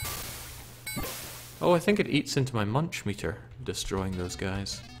world. Oh, I think it eats into my munch meter, destroying those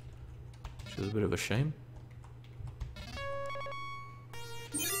guys. Which is a bit of a shame.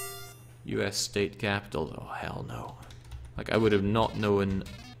 US state capital. Oh, hell no. Like, I would have not known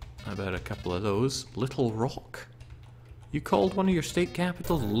about a couple of those. Little Rock? You called one of your state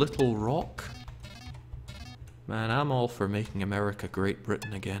capitals Little Rock? Man, I'm all for making America Great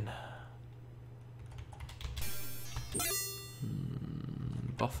Britain again.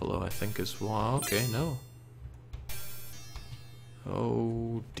 Buffalo, I think, is one. Okay, no.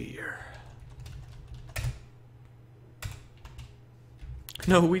 Oh dear.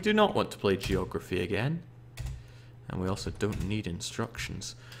 No, we do not want to play geography again. And we also don't need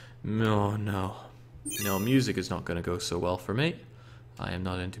instructions. No, no. No, music is not going to go so well for me. I am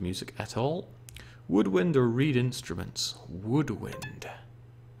not into music at all. Woodwind or reed instruments? Woodwind.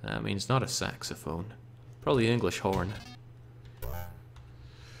 That means not a saxophone. Probably English horn.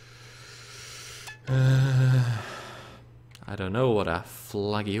 I don't know what a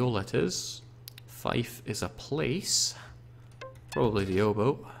flagiolet is. Fife is a place. Probably the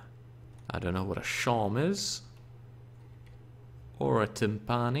oboe. I don't know what a shawm is. Or a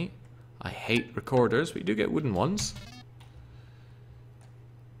timpani. I hate recorders, but you do get wooden ones.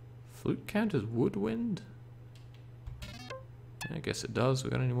 Flute count as woodwind? I guess it does. We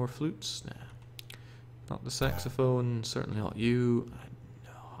got any more flutes? Nah. Not the saxophone, certainly not you.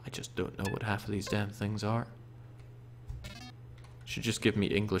 I just don't know what half of these damn things are. Should just give me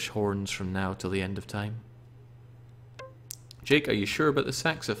English horns from now till the end of time. Jake, are you sure about the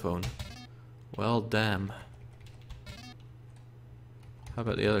saxophone? Well, damn. How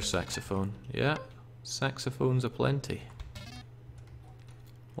about the other saxophone? Yeah, saxophones aplenty.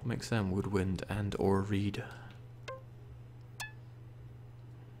 What makes them woodwind and or reed?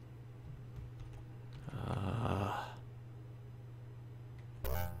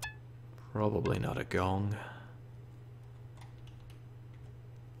 Probably not a gong.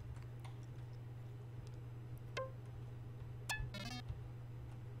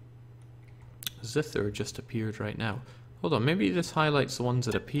 Zither just appeared right now. Hold on, maybe this highlights the ones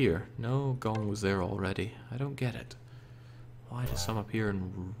that appear. No, gong was there already. I don't get it. Why does some appear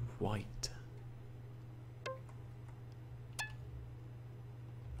in white?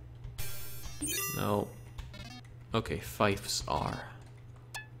 No. Okay, fifes are.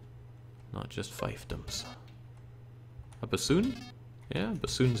 Not just fiefdoms. A bassoon? Yeah,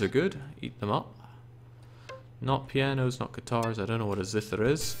 bassoons are good. Eat them up. Not pianos, not guitars. I don't know what a zither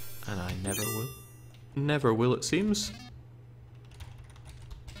is. And I never will. Never will, it seems.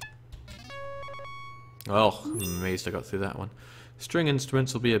 Oh, I'm amazed I got through that one. String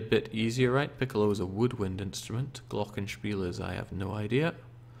instruments will be a bit easier, right? Piccolo is a woodwind instrument. Glockenspiel is, I have no idea.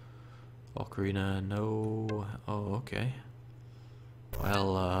 Ocarina, no. Oh, okay.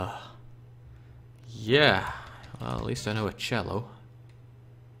 Well, yeah. Well, at least I know a cello.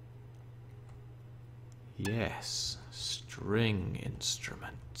 Yes. String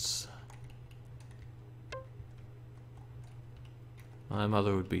instruments. My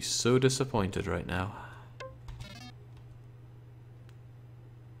mother would be so disappointed right now.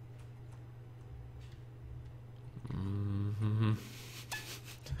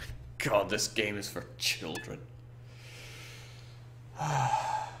 God, this game is for children.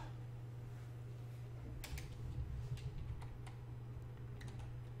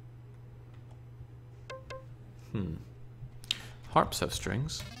 Harps have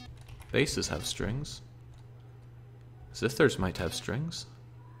strings. Basses have strings. Zithers might have strings.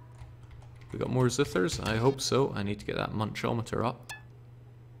 We got more zithers? I hope so. I need to get that munchometer up.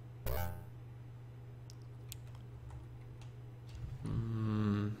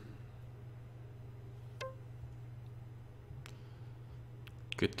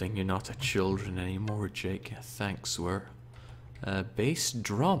 Good thing you're not a children anymore, Jake. Thanks, swear. Bass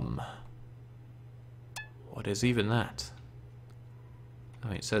drum. What is even that? I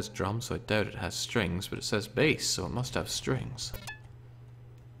mean, it says drum, so I doubt it has strings, but it says bass, so it must have strings.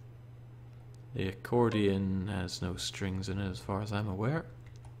 The accordion has no strings in it as far as I'm aware.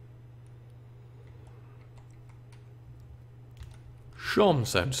 Shom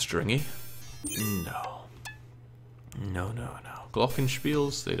sounds stringy. No. No, no, no.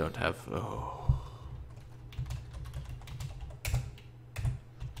 Glockenspiels, they don't have... Oh.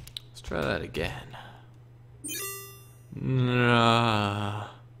 Let's try that again. Nah.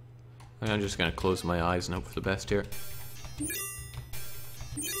 I'm just gonna close my eyes and hope for the best here.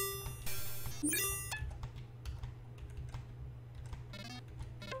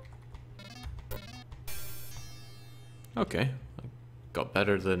 Okay, I got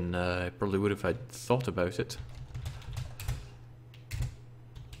better than I probably would if I'd thought about it.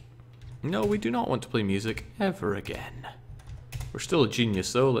 No, we do not want to play music ever again. We're still a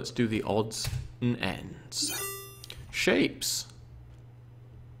genius though, let's do the odds and ends. Shapes.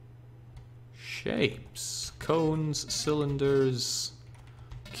 Shapes. Cones, cylinders,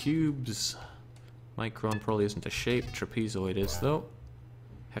 cubes. Micron probably isn't a shape, trapezoid is though.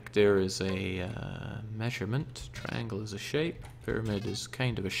 Hectare is a measurement, triangle is a shape, pyramid is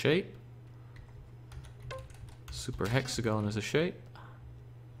kind of a shape. Super hexagon is a shape.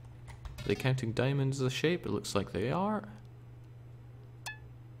 Are they counting diamonds as a shape? It looks like they are.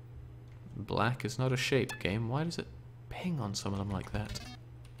 Black is not a shape game. Why does it ping on some of them like that?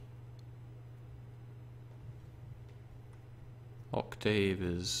 Octave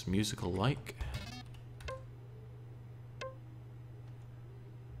is musical-like.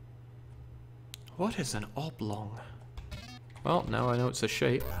 What is an oblong? Well, now I know it's a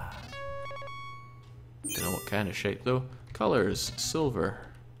shape. Don't know what kind of shape though. Colors, silver.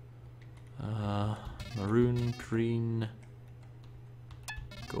 Maroon, green,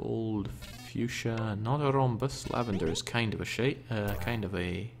 gold, fuchsia, not a rhombus. Lavender is kind of a shape, kind of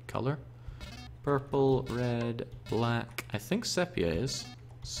a color. Purple, red, black. I think sepia is.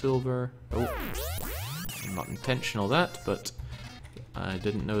 Silver. Oh, not intentional that, but I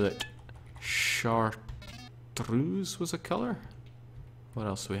didn't know that chartreuse was a color. What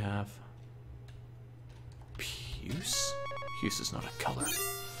else do we have? Puce? Puce is not a color.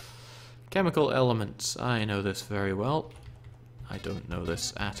 Chemical elements. I know this very well. I don't know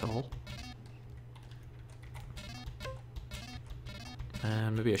this at all.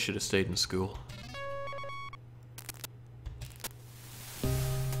 Maybe I should have stayed in school.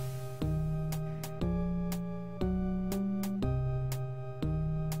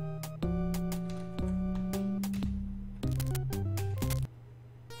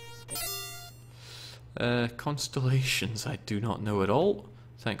 Constellations I do not know at all.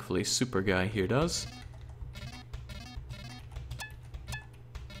 Thankfully Super Guy here does.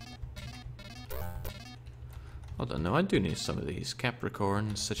 I don't know, I do need some of these.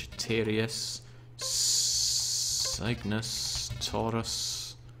 Capricorn, Sagittarius, Cygnus,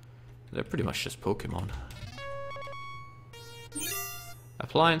 Taurus. They're pretty much just Pokemon.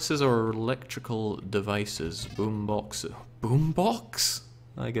 Appliances or electrical devices. Boombox. Boombox?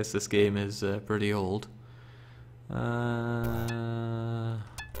 I guess this game is pretty old. A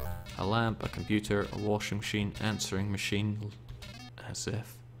lamp, a computer, a washing machine, answering machine, as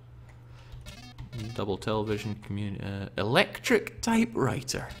if. Double television, electric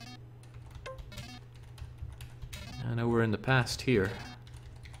typewriter. I know we're in the past here.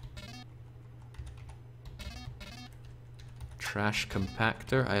 Trash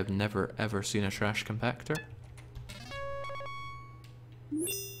compactor. I have never ever seen a trash compactor.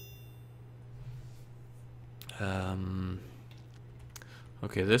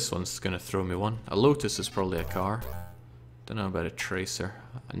 Okay, this one's gonna throw me one. A Lotus is probably a car. Don't know about a tracer.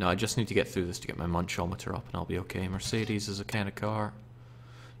 No, I just need to get through this to get my munchometer up and I'll be okay. Mercedes is a kind of car.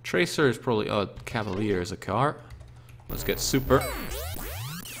 Tracer is probably... Oh, Cavalier is a car. Let's get super.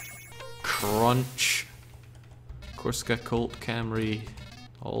 Crunch. Corsica, Colt, Camry,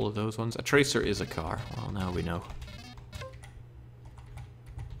 all of those ones. A tracer is a car. Well, now we know.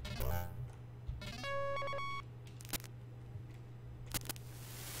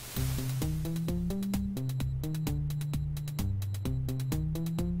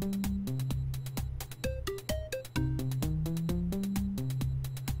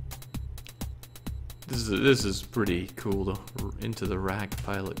 This is pretty cool though. Into the rag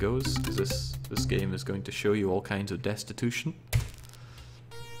pile it goes, because this game is going to show you all kinds of destitution.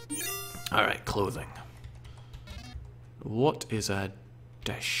 Alright, clothing. What is a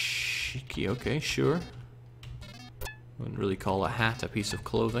dashiki? Okay, sure. Wouldn't really call a hat a piece of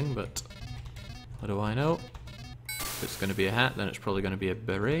clothing, but what do I know? If it's going to be a hat, then it's probably going to be a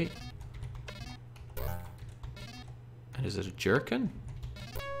beret. And is it a jerkin?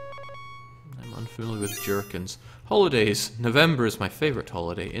 I'm unfamiliar with jerkins. Holidays. November is my favorite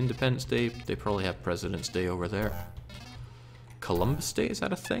holiday. Independence Day, they probably have President's Day over there. Columbus Day, is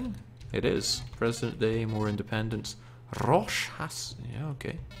that a thing? It is. President Day, more independence. Rosh Has... yeah,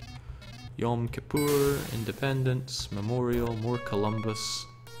 okay. Yom Kippur, Independence, Memorial, more Columbus.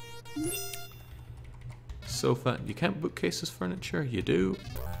 Sofa. You can't bookcases furniture? You do.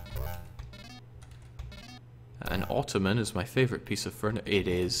 An ottoman is my favorite piece of furniture. It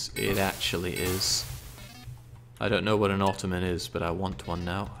is. It actually is. I don't know what an ottoman is, but I want one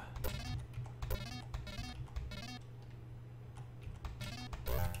now.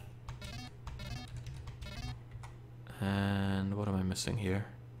 And what am I missing here?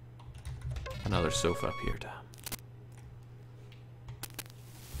 Another sofa up here.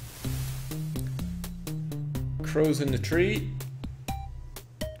 Crows in the tree.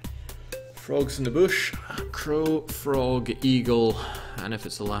 Frogs in the bush. Crow, frog, eagle, and if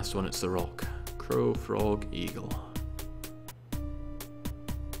it's the last one, it's the rock. Crow, frog, eagle.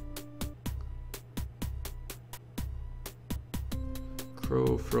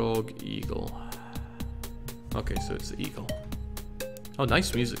 Crow, frog, eagle. Okay, so it's the eagle. Oh,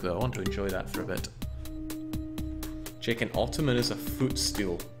 nice music though. I want to enjoy that for a bit. Jake, an ottoman is a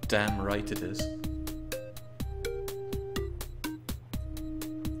footstool. Damn right it is.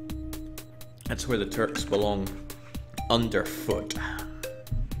 That's where the Turks belong. Underfoot.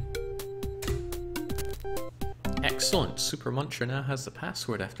 Excellent. Super Muncher now has the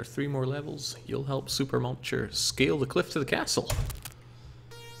password. After 3 more levels, you'll help Super Muncher scale the cliff to the castle.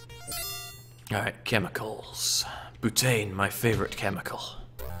 Alright, chemicals. Butane, my favorite chemical.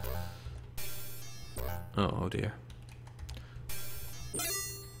 Oh dear.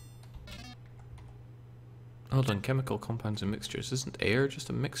 Hold on, chemical compounds and mixtures. Isn't air just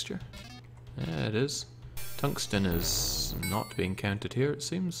a mixture? Yeah, it is. Tungsten is not being counted here, it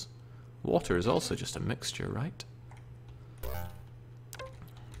seems. Water is also just a mixture, right?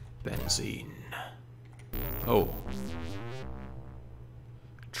 Benzene. Oh.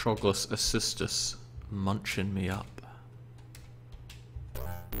 Troglus assistus munching me up.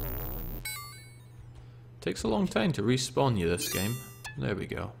 Takes a long time to respawn you this game. There we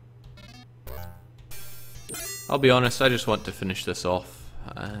go. I'll be honest, I just want to finish this off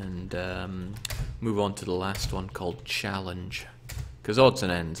and move on to the last one called Challenge, because odds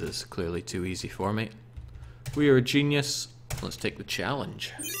and ends is clearly too easy for me. We are a genius. Let's take the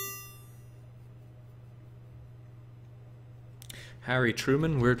challenge. Harry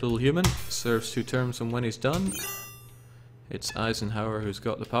Truman, weird little human, serves 2 terms, and when he's done, it's Eisenhower who's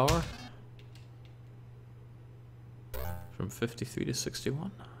got the power. From 53 to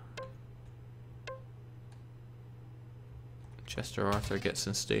 61. Chester Arthur gets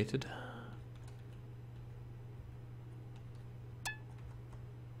instated.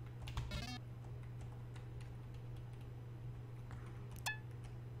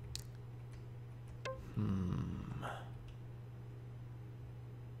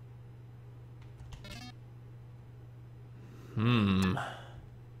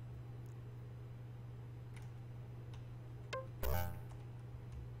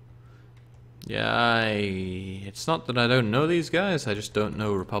 Yeah, it's not that I don't know these guys, I just don't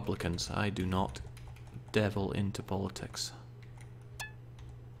know Republicans. I do not devil into politics.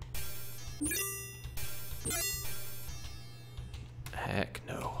 Heck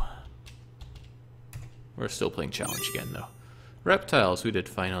no. We're still playing Challenge again though. Reptiles, we did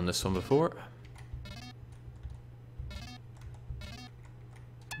fine on this one before.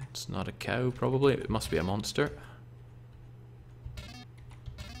 It's not a cow probably, it must be a monster.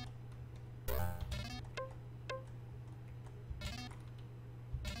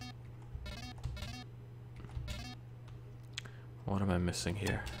 I missing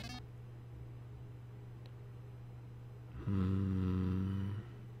here?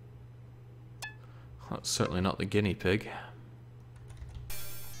 That's certainly not the guinea pig.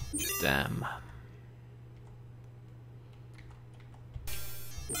 Damn.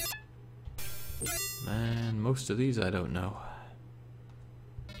 Man, most of these I don't know.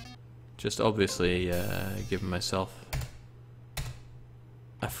 Just obviously giving myself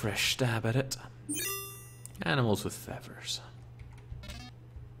a fresh stab at it. Animals with feathers.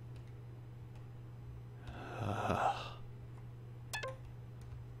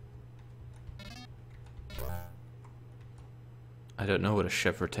 I don't know what a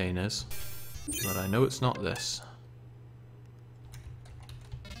chevrotain is, but I know it's not this.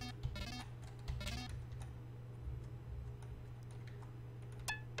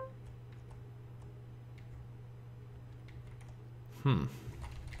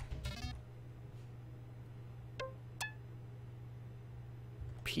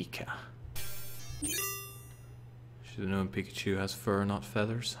 Pika. Should have known Pikachu has fur, not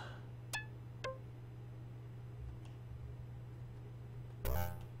feathers.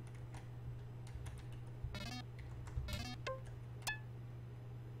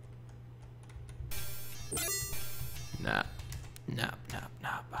 Nah. Nap, nap,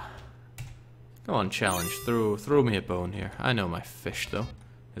 nap. Come on, challenge. Throw me a bone here. I know my fish, though.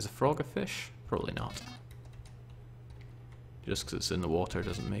 Is a frog a fish? Probably not. Just because it's in the water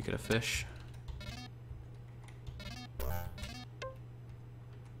doesn't make it a fish.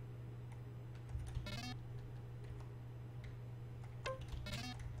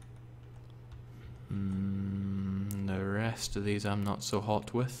 The rest of these I'm not so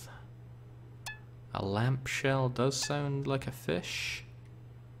hot with. A lamp shell does sound like a fish,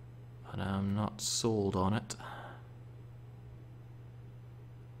 but I'm not sold on it.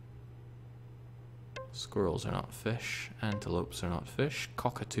 Squirrels are not fish. Antelopes are not fish.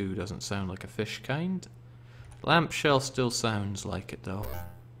 Cockatoo doesn't sound like a fish kind. Lamp shell still sounds like it though.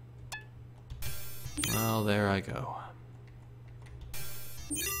 Well, there I go.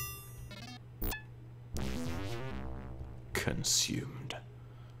 Consumed.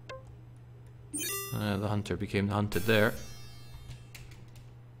 The hunter became hunted there.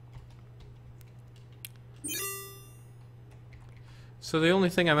 So the only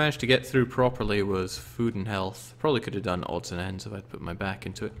thing I managed to get through properly was food and health. Probably could have done odds and ends if I'd put my back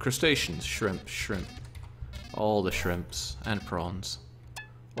into it. Crustaceans, shrimp. All the shrimps and prawns.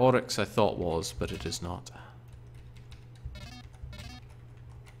 Oryx I thought was, but it is not.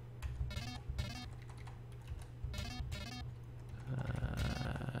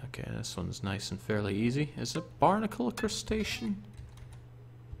 Okay, this one's nice and fairly easy. Is a barnacle a crustacean?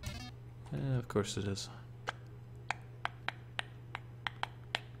 Of course it is.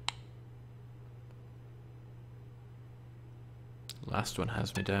 Last one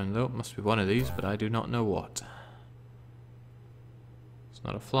has me down though. Must be one of these, but I do not know what. It's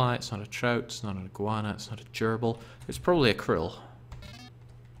not a fly, it's not a trout, it's not an iguana, it's not a gerbil. It's probably a krill.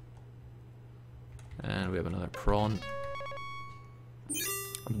 And we have another prawn.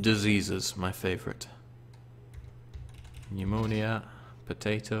 Diseases, my favorite. Pneumonia,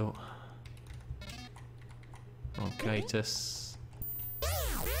 potato, bronchitis.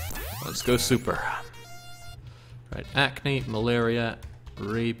 Let's go super. Right, acne, malaria,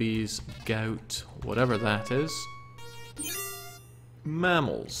 rabies, gout, whatever that is.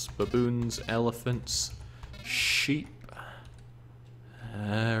 Mammals, baboons, elephants, sheep,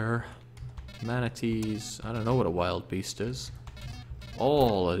 manatees, I don't know what a wild beast is.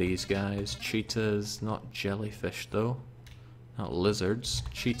 All of these guys, cheetahs, not jellyfish though, not lizards,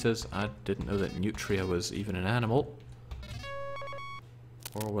 cheetahs, I didn't know that nutria was even an animal.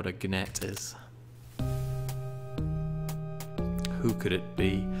 Or what a gnet is. Who could it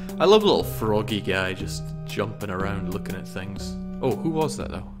be? I love a little froggy guy just jumping around looking at things. Oh, who was that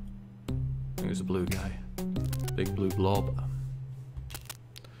though? I think it was a blue guy. Big blue blob.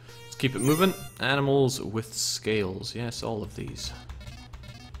 Let's keep it moving. Animals with scales. Yes, all of these.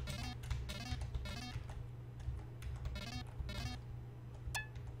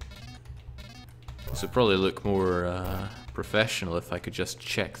 This would probably look more professional if I could just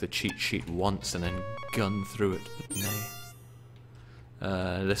check the cheat sheet once and then gun through it, but nay.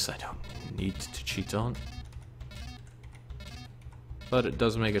 This I don't need to cheat on. But it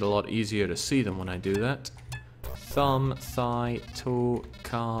does make it a lot easier to see them when I do that. Thumb, thigh, toe,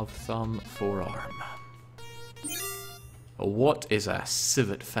 calf, thumb, forearm. What is a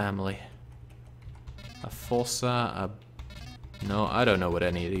civet family? A fossa, a... No, I don't know what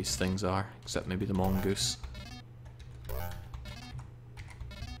any of these things are, except maybe the mongoose.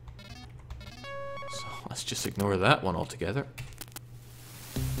 So let's just ignore that one altogether.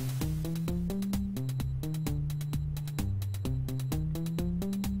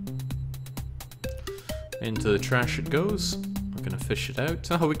 Into the trash it goes. We're gonna fish it out.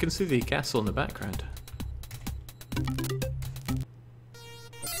 Oh, we can see the castle in the background.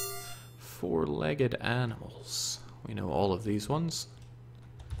 Four-legged animals. We know all of these ones.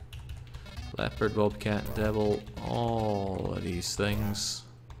 Leopard, bobcat, devil, all of these things.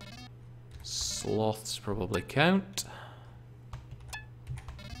 Sloths probably count.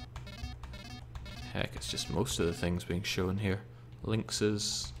 Heck, it's just most of the things being shown here.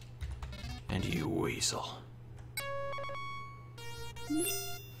 Lynxes. And you weasel.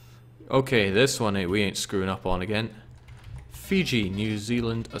 Okay, this one we ain't screwing up on again. Fiji, New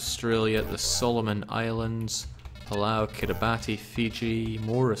Zealand, Australia, the Solomon Islands, Palau, Kiribati, Fiji,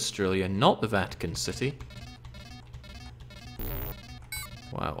 more Australia, not the Vatican City.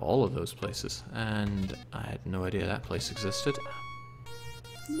 Wow, all of those places. And I had no idea that place existed.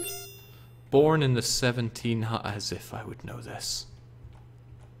 Born in the 1700s, as if I would know this.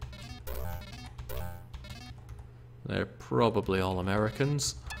 They're probably all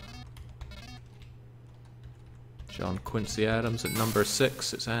Americans. John Quincy Adams at number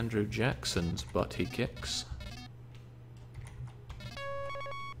 6. It's Andrew Jackson's butt he kicks.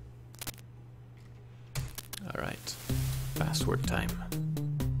 Alright, password time.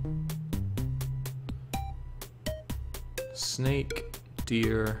 Snake,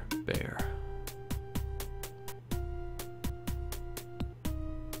 deer, bear.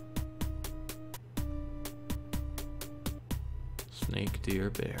 Snake, deer,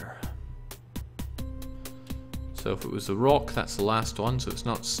 bear. So if it was a rock, that's the last one, so it's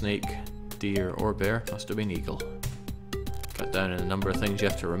not snake, deer, or bear. Must have been eagle. Cut down on the number of things you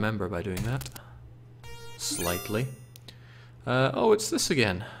have to remember by doing that. Slightly. Oh, it's this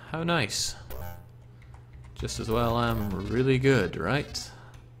again. How nice. Just as well I'm really good, right?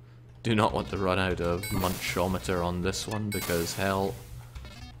 Do not want to run out of munchometer on this one, because hell,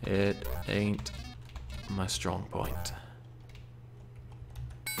 it ain't my strong point.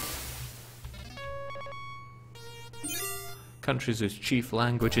 Countries whose chief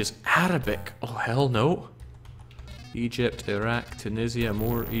language is Arabic. Oh, hell no. Egypt, Iraq, Tunisia,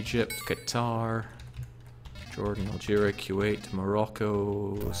 more Egypt, Qatar, Jordan, Algeria, Kuwait,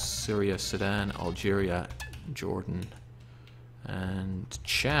 Morocco, Syria, Sudan, Algeria, Jordan, and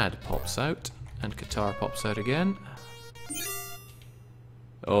Chad pops out, and Qatar pops out again.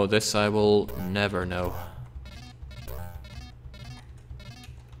 Oh, this I will never know.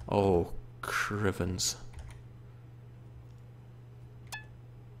 Oh, crivens.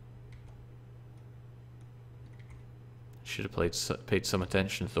 Should have paid some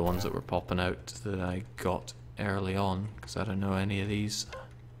attention to the ones that were popping out that I got early on, because I don't know any of these.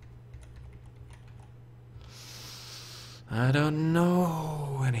 I don't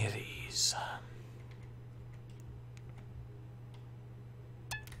know any of these.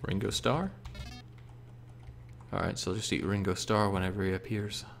 Ringo Starr? Alright, so I'll just eat Ringo Starr whenever he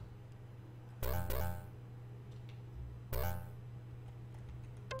appears.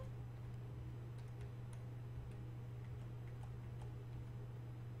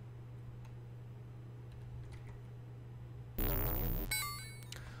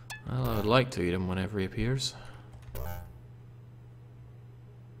 Well, I would like to eat him whenever he appears.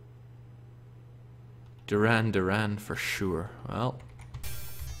 Duran Duran for sure. Well,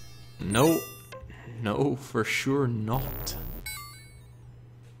 no, no, for sure not.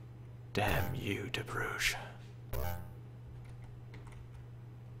 Damn you, De Bruges.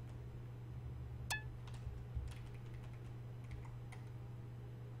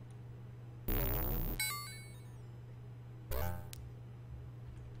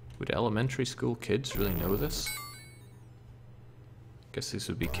 Would elementary school kids really know this? Guess these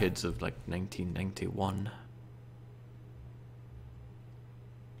would be kids of like 1991.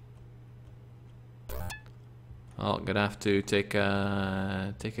 Well, I'm gonna have to take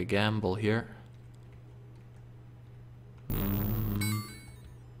a gamble here.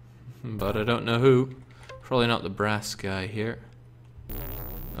 But I don't know who. Probably not the brass guy here.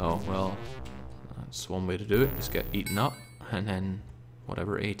 Oh well, that's one way to do it. Just get eaten up, and then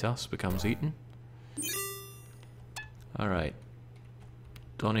whatever ate us becomes eaten. Alright.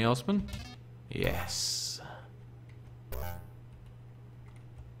 Donny Osmond? Yes.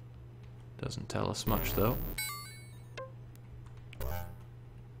 Doesn't tell us much though.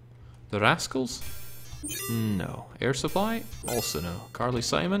 The Rascals? No. Air Supply? Also no. Carly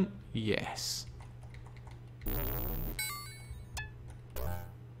Simon? Yes.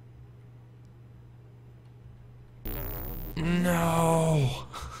 No!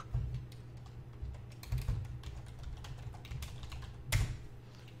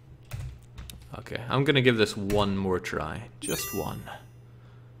 Okay, I'm gonna give this one more try. Just one.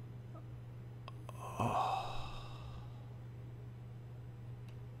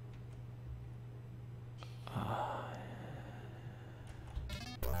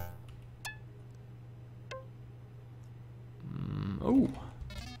 Oh.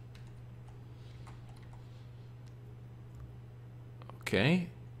 Okay.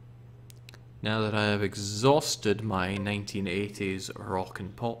 Now that I have exhausted my 1980s rock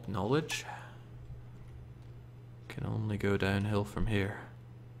and pop knowledge, can only go downhill from here.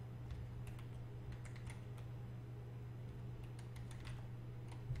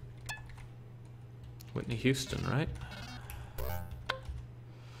 Whitney Houston, right?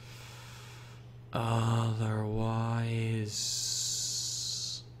 Otherwise...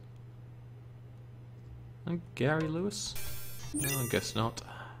 Gary Lewis? No, I guess not.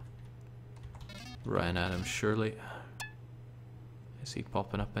 Ryan Adams, surely. Is he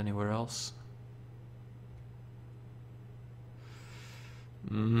popping up anywhere else?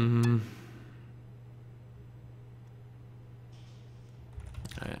 I've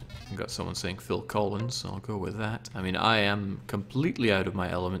got someone saying Phil Collins, so I'll go with that. I mean, I am completely out of my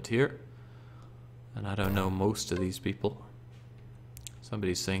element here, and I don't know most of these people.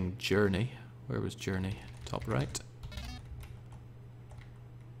 Somebody's saying Journey. Where was Journey? Top right.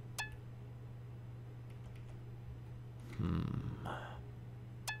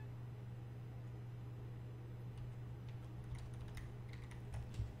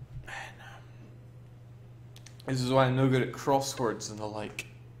 This is why I'm no good at crosswords and the like.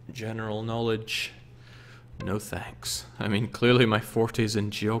 General knowledge, no thanks. I mean, clearly my forte is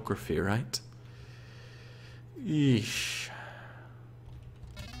in geography, right? Eesh.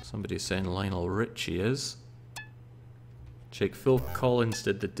 Somebody's saying Lionel Richie is. Jake, Phil Collins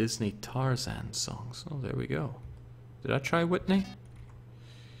did the Disney Tarzan songs. Oh, there we go. Did I try Whitney?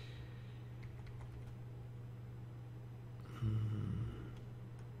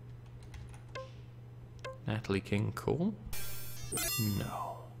 Natalie King Cole?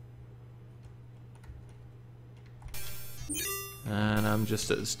 No. And I'm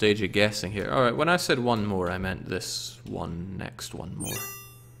just at the stage of guessing here. Alright, when I said one more, I meant this one, next one more.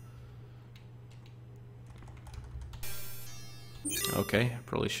 Okay, I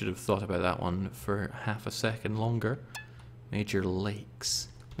probably should have thought about that one for half a second longer. Major lakes.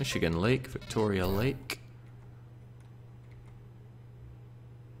 Michigan Lake, Victoria Lake.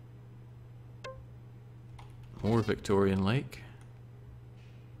 More Victorian Lake.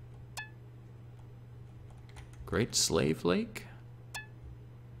 Great Slave Lake?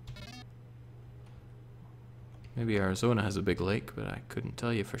 Maybe Arizona has a big lake, but I couldn't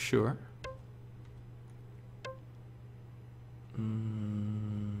tell you for sure.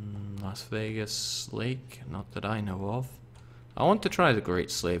 Las Vegas Lake, not that I know of. I want to try the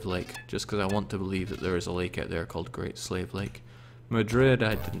Great Slave Lake, just because I want to believe that there is a lake out there called Great Slave Lake. Madrid,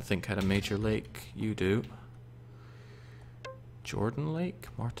 I didn't think had a major lake. You do. Jordan Lake,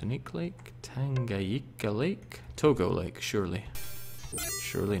 Martinique Lake, Tanganyika Lake, Togo Lake, surely.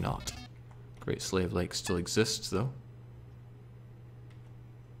 Surely not. Great Slave Lake still exists, though.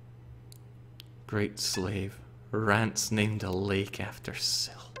 Great Slave. Rants named a lake after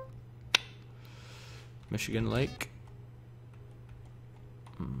Sill. Michigan Lake.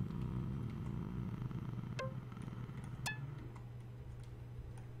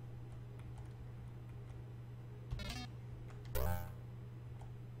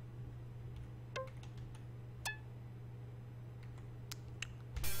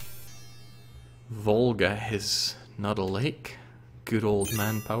 Volga is not a lake. Good old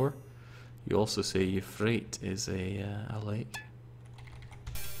manpower. You also say Euphrates is a lake.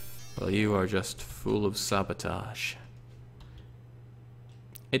 Well, you are just full of sabotage.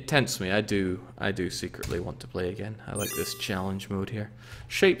 It tempts me. I do secretly want to play again. I like this challenge mode here.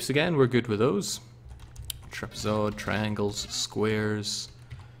 Shapes again, we're good with those. Trapezoid, triangles, squares,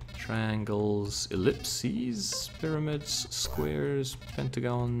 triangles, ellipses, pyramids, squares,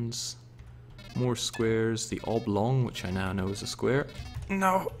 pentagons, more squares, the oblong, which I now know is a square.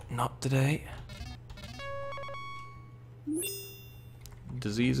 No, not today.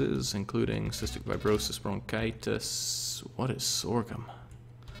 Diseases, including cystic fibrosis, bronchitis. What is sorghum?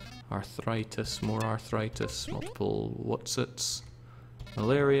 Arthritis, more arthritis, multiple whatsits.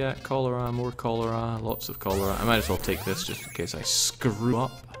 Malaria, cholera, more cholera, lots of cholera. I might as well take this just in case I screw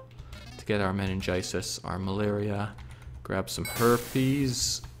up. To get our meningitis, our malaria. Grab some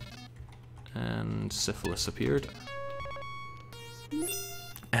herpes. And syphilis appeared.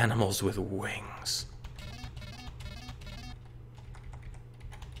 Animals with wings.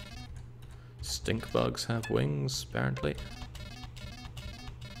 Stink bugs have wings, apparently.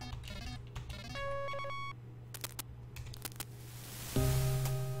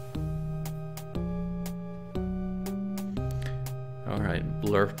 Alright,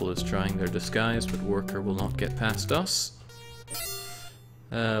 Blurple is trying their disguise, but Worker will not get past us.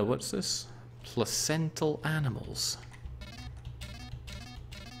 What's this? Placental animals.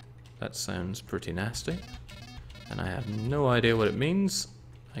 That sounds pretty nasty. And I have no idea what it means.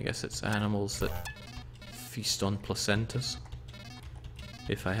 I guess it's animals that feast on placentas.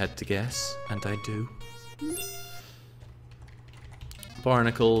 If I had to guess, and I do.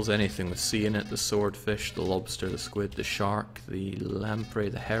 Barnacles, anything with sea in it, the swordfish, the lobster, the squid, the shark, the lamprey,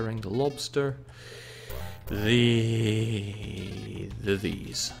 the herring, the lobster, these.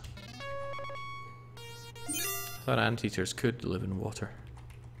 I thought anteaters could live in water.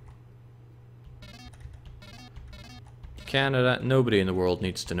 Canada, nobody in the world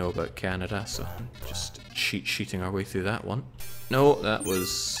needs to know about Canada, so I'm just cheat sheeting our way through that one. No, that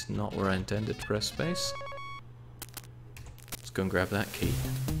was not where I intended to press space. Let's go and grab that key.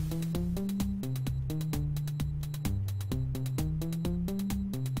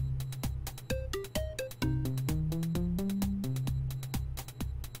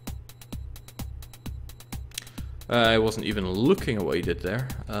 I wasn't even looking at what he did there.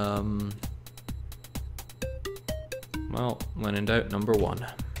 Well, when in doubt, number one.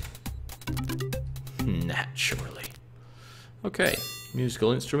 Naturally. Okay,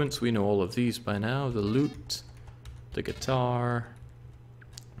 musical instruments, we know all of these by now. The lute, the guitar,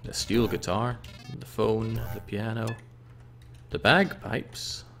 the steel guitar, the phone, the piano, the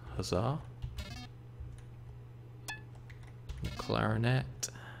bagpipes, huzzah, the clarinet,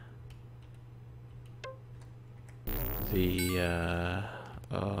 the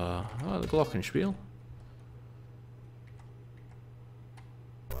glockenspiel.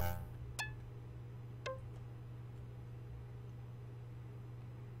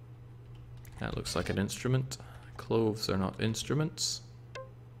 That looks like an instrument. Cloves are not instruments.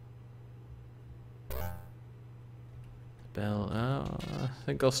 Bell. I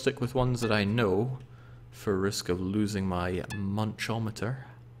think I'll stick with ones that I know for risk of losing my munchometer.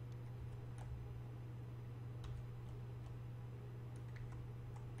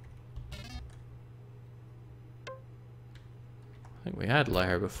 I think we had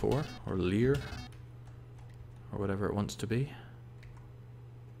lyre before, or leer, or whatever it wants to be.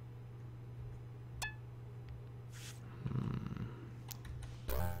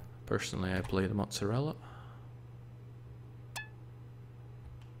 Personally, I play the mozzarella.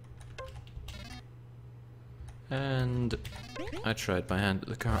 And I tried my hand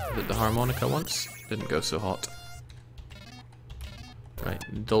at the harmonica once. Didn't go so hot. Right,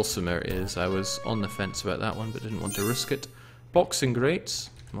 dulcimer is. I was on the fence about that one, but didn't want to risk it. Boxing greats.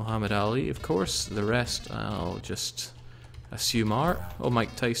 Muhammad Ali, of course. The rest, I'll just assume are. Oh,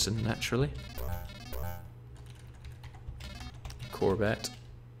 Mike Tyson, naturally. Corbett.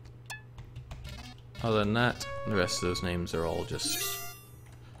 Other than that, the rest of those names are all just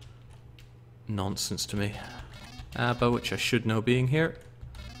nonsense to me. ABBA, which I should know being here,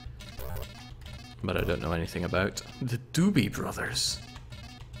 but I don't know anything about. The Doobie Brothers.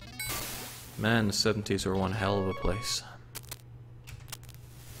 Man, the 70s were one hell of a place.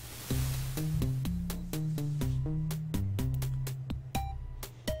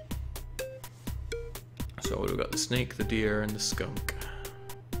 So we've got the snake, the deer, and the skunk.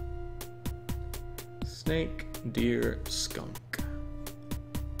 Snake, deer, skunk.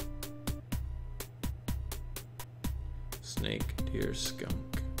 Snake, deer,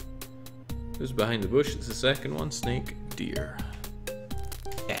 skunk. Who's behind the bush? It's the second one. Snake, deer.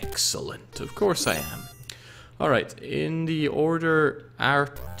 Excellent. Of course I am. Alright, in the order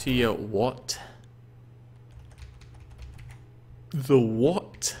Artia what? The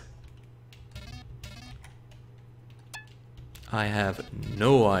what? I have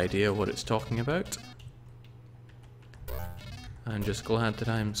no idea what it's talking about. I'm just glad that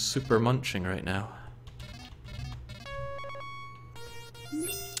I'm super munching right now.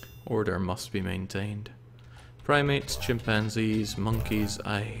 Order must be maintained. Primates, chimpanzees, monkeys.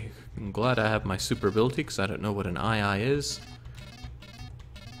 I'm glad I have my super ability because I don't know what an II is.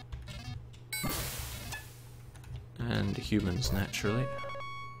 And humans, naturally.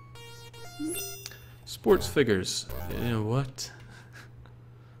 Sports figures. You know what?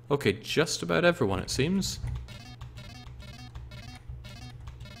 Okay, just about everyone, it seems.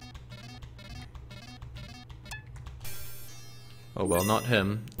 Oh well, not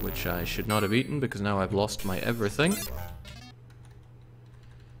him, which I should not have eaten because now I've lost my everything.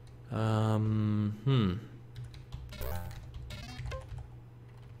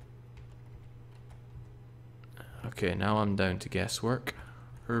 Okay, now I'm down to guesswork.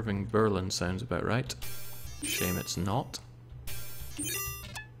 Irving Berlin sounds about right. Shame it's not.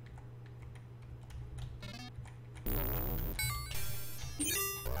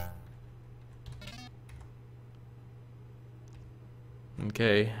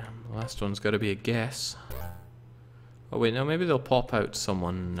 Okay, last one's got to be a guess. Oh wait, no, maybe they'll pop out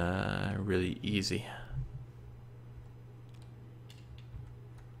someone really easy.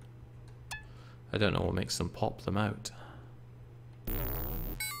 I don't know what makes them pop them out.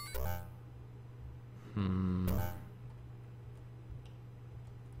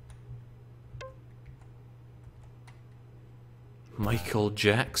 Michael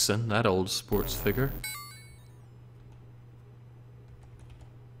Jackson, that old sports figure.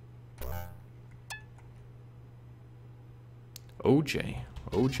 OJ.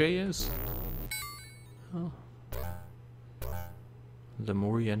 OJ is? Oh. The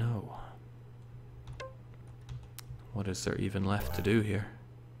more you know. What is there even left to do here?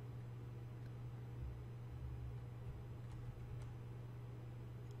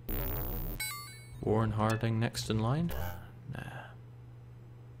 Warren Harding next in line? Nah.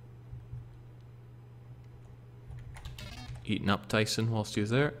 Eating up Tyson whilst he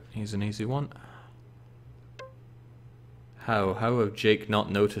was there. He's an easy one. How have Jake not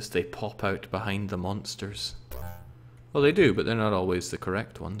noticed they pop out behind the monsters? Well, they do, but they're not always the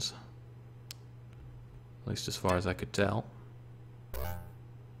correct ones. At least as far as I could tell.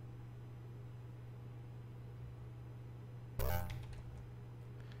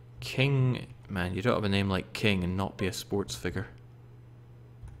 King... Man, you don't have a name like King and not be a sports figure.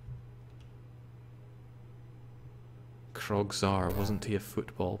 Krogzar, wasn't he a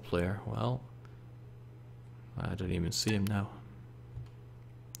football player? Well, I don't even see him now.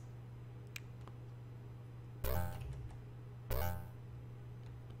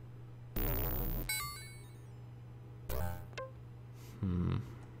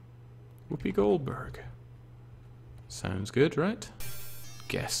 Whoopi Goldberg. Sounds good, right?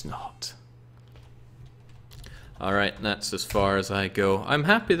 Guess not. Alright, that's as far as I go. I'm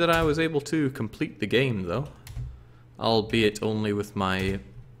happy that I was able to complete the game, though. Albeit only with my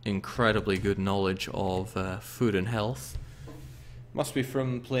incredibly good knowledge of food and health. Must be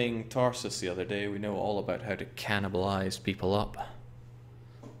from playing Tarsus the other day. We know all about how to cannibalize people up.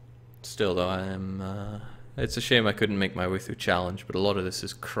 Still, though, it's a shame I couldn't make my way through challenge, but a lot of this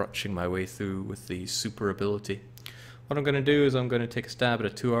is crutching my way through with the super ability. What I'm going to do is I'm going to take a stab at a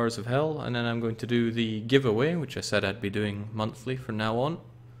 2 hours of hell, and then I'm going to do the giveaway, which I said I'd be doing monthly from now on.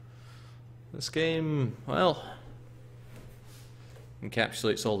 This game, well,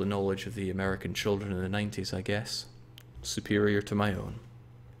 encapsulates all the knowledge of the American children in the 90s, I guess. Superior to my own.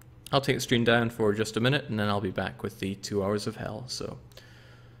 I'll take the stream down for just a minute, and then I'll be back with the 2 hours of hell. So,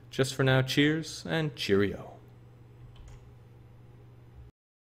 just for now, cheers and cheerio.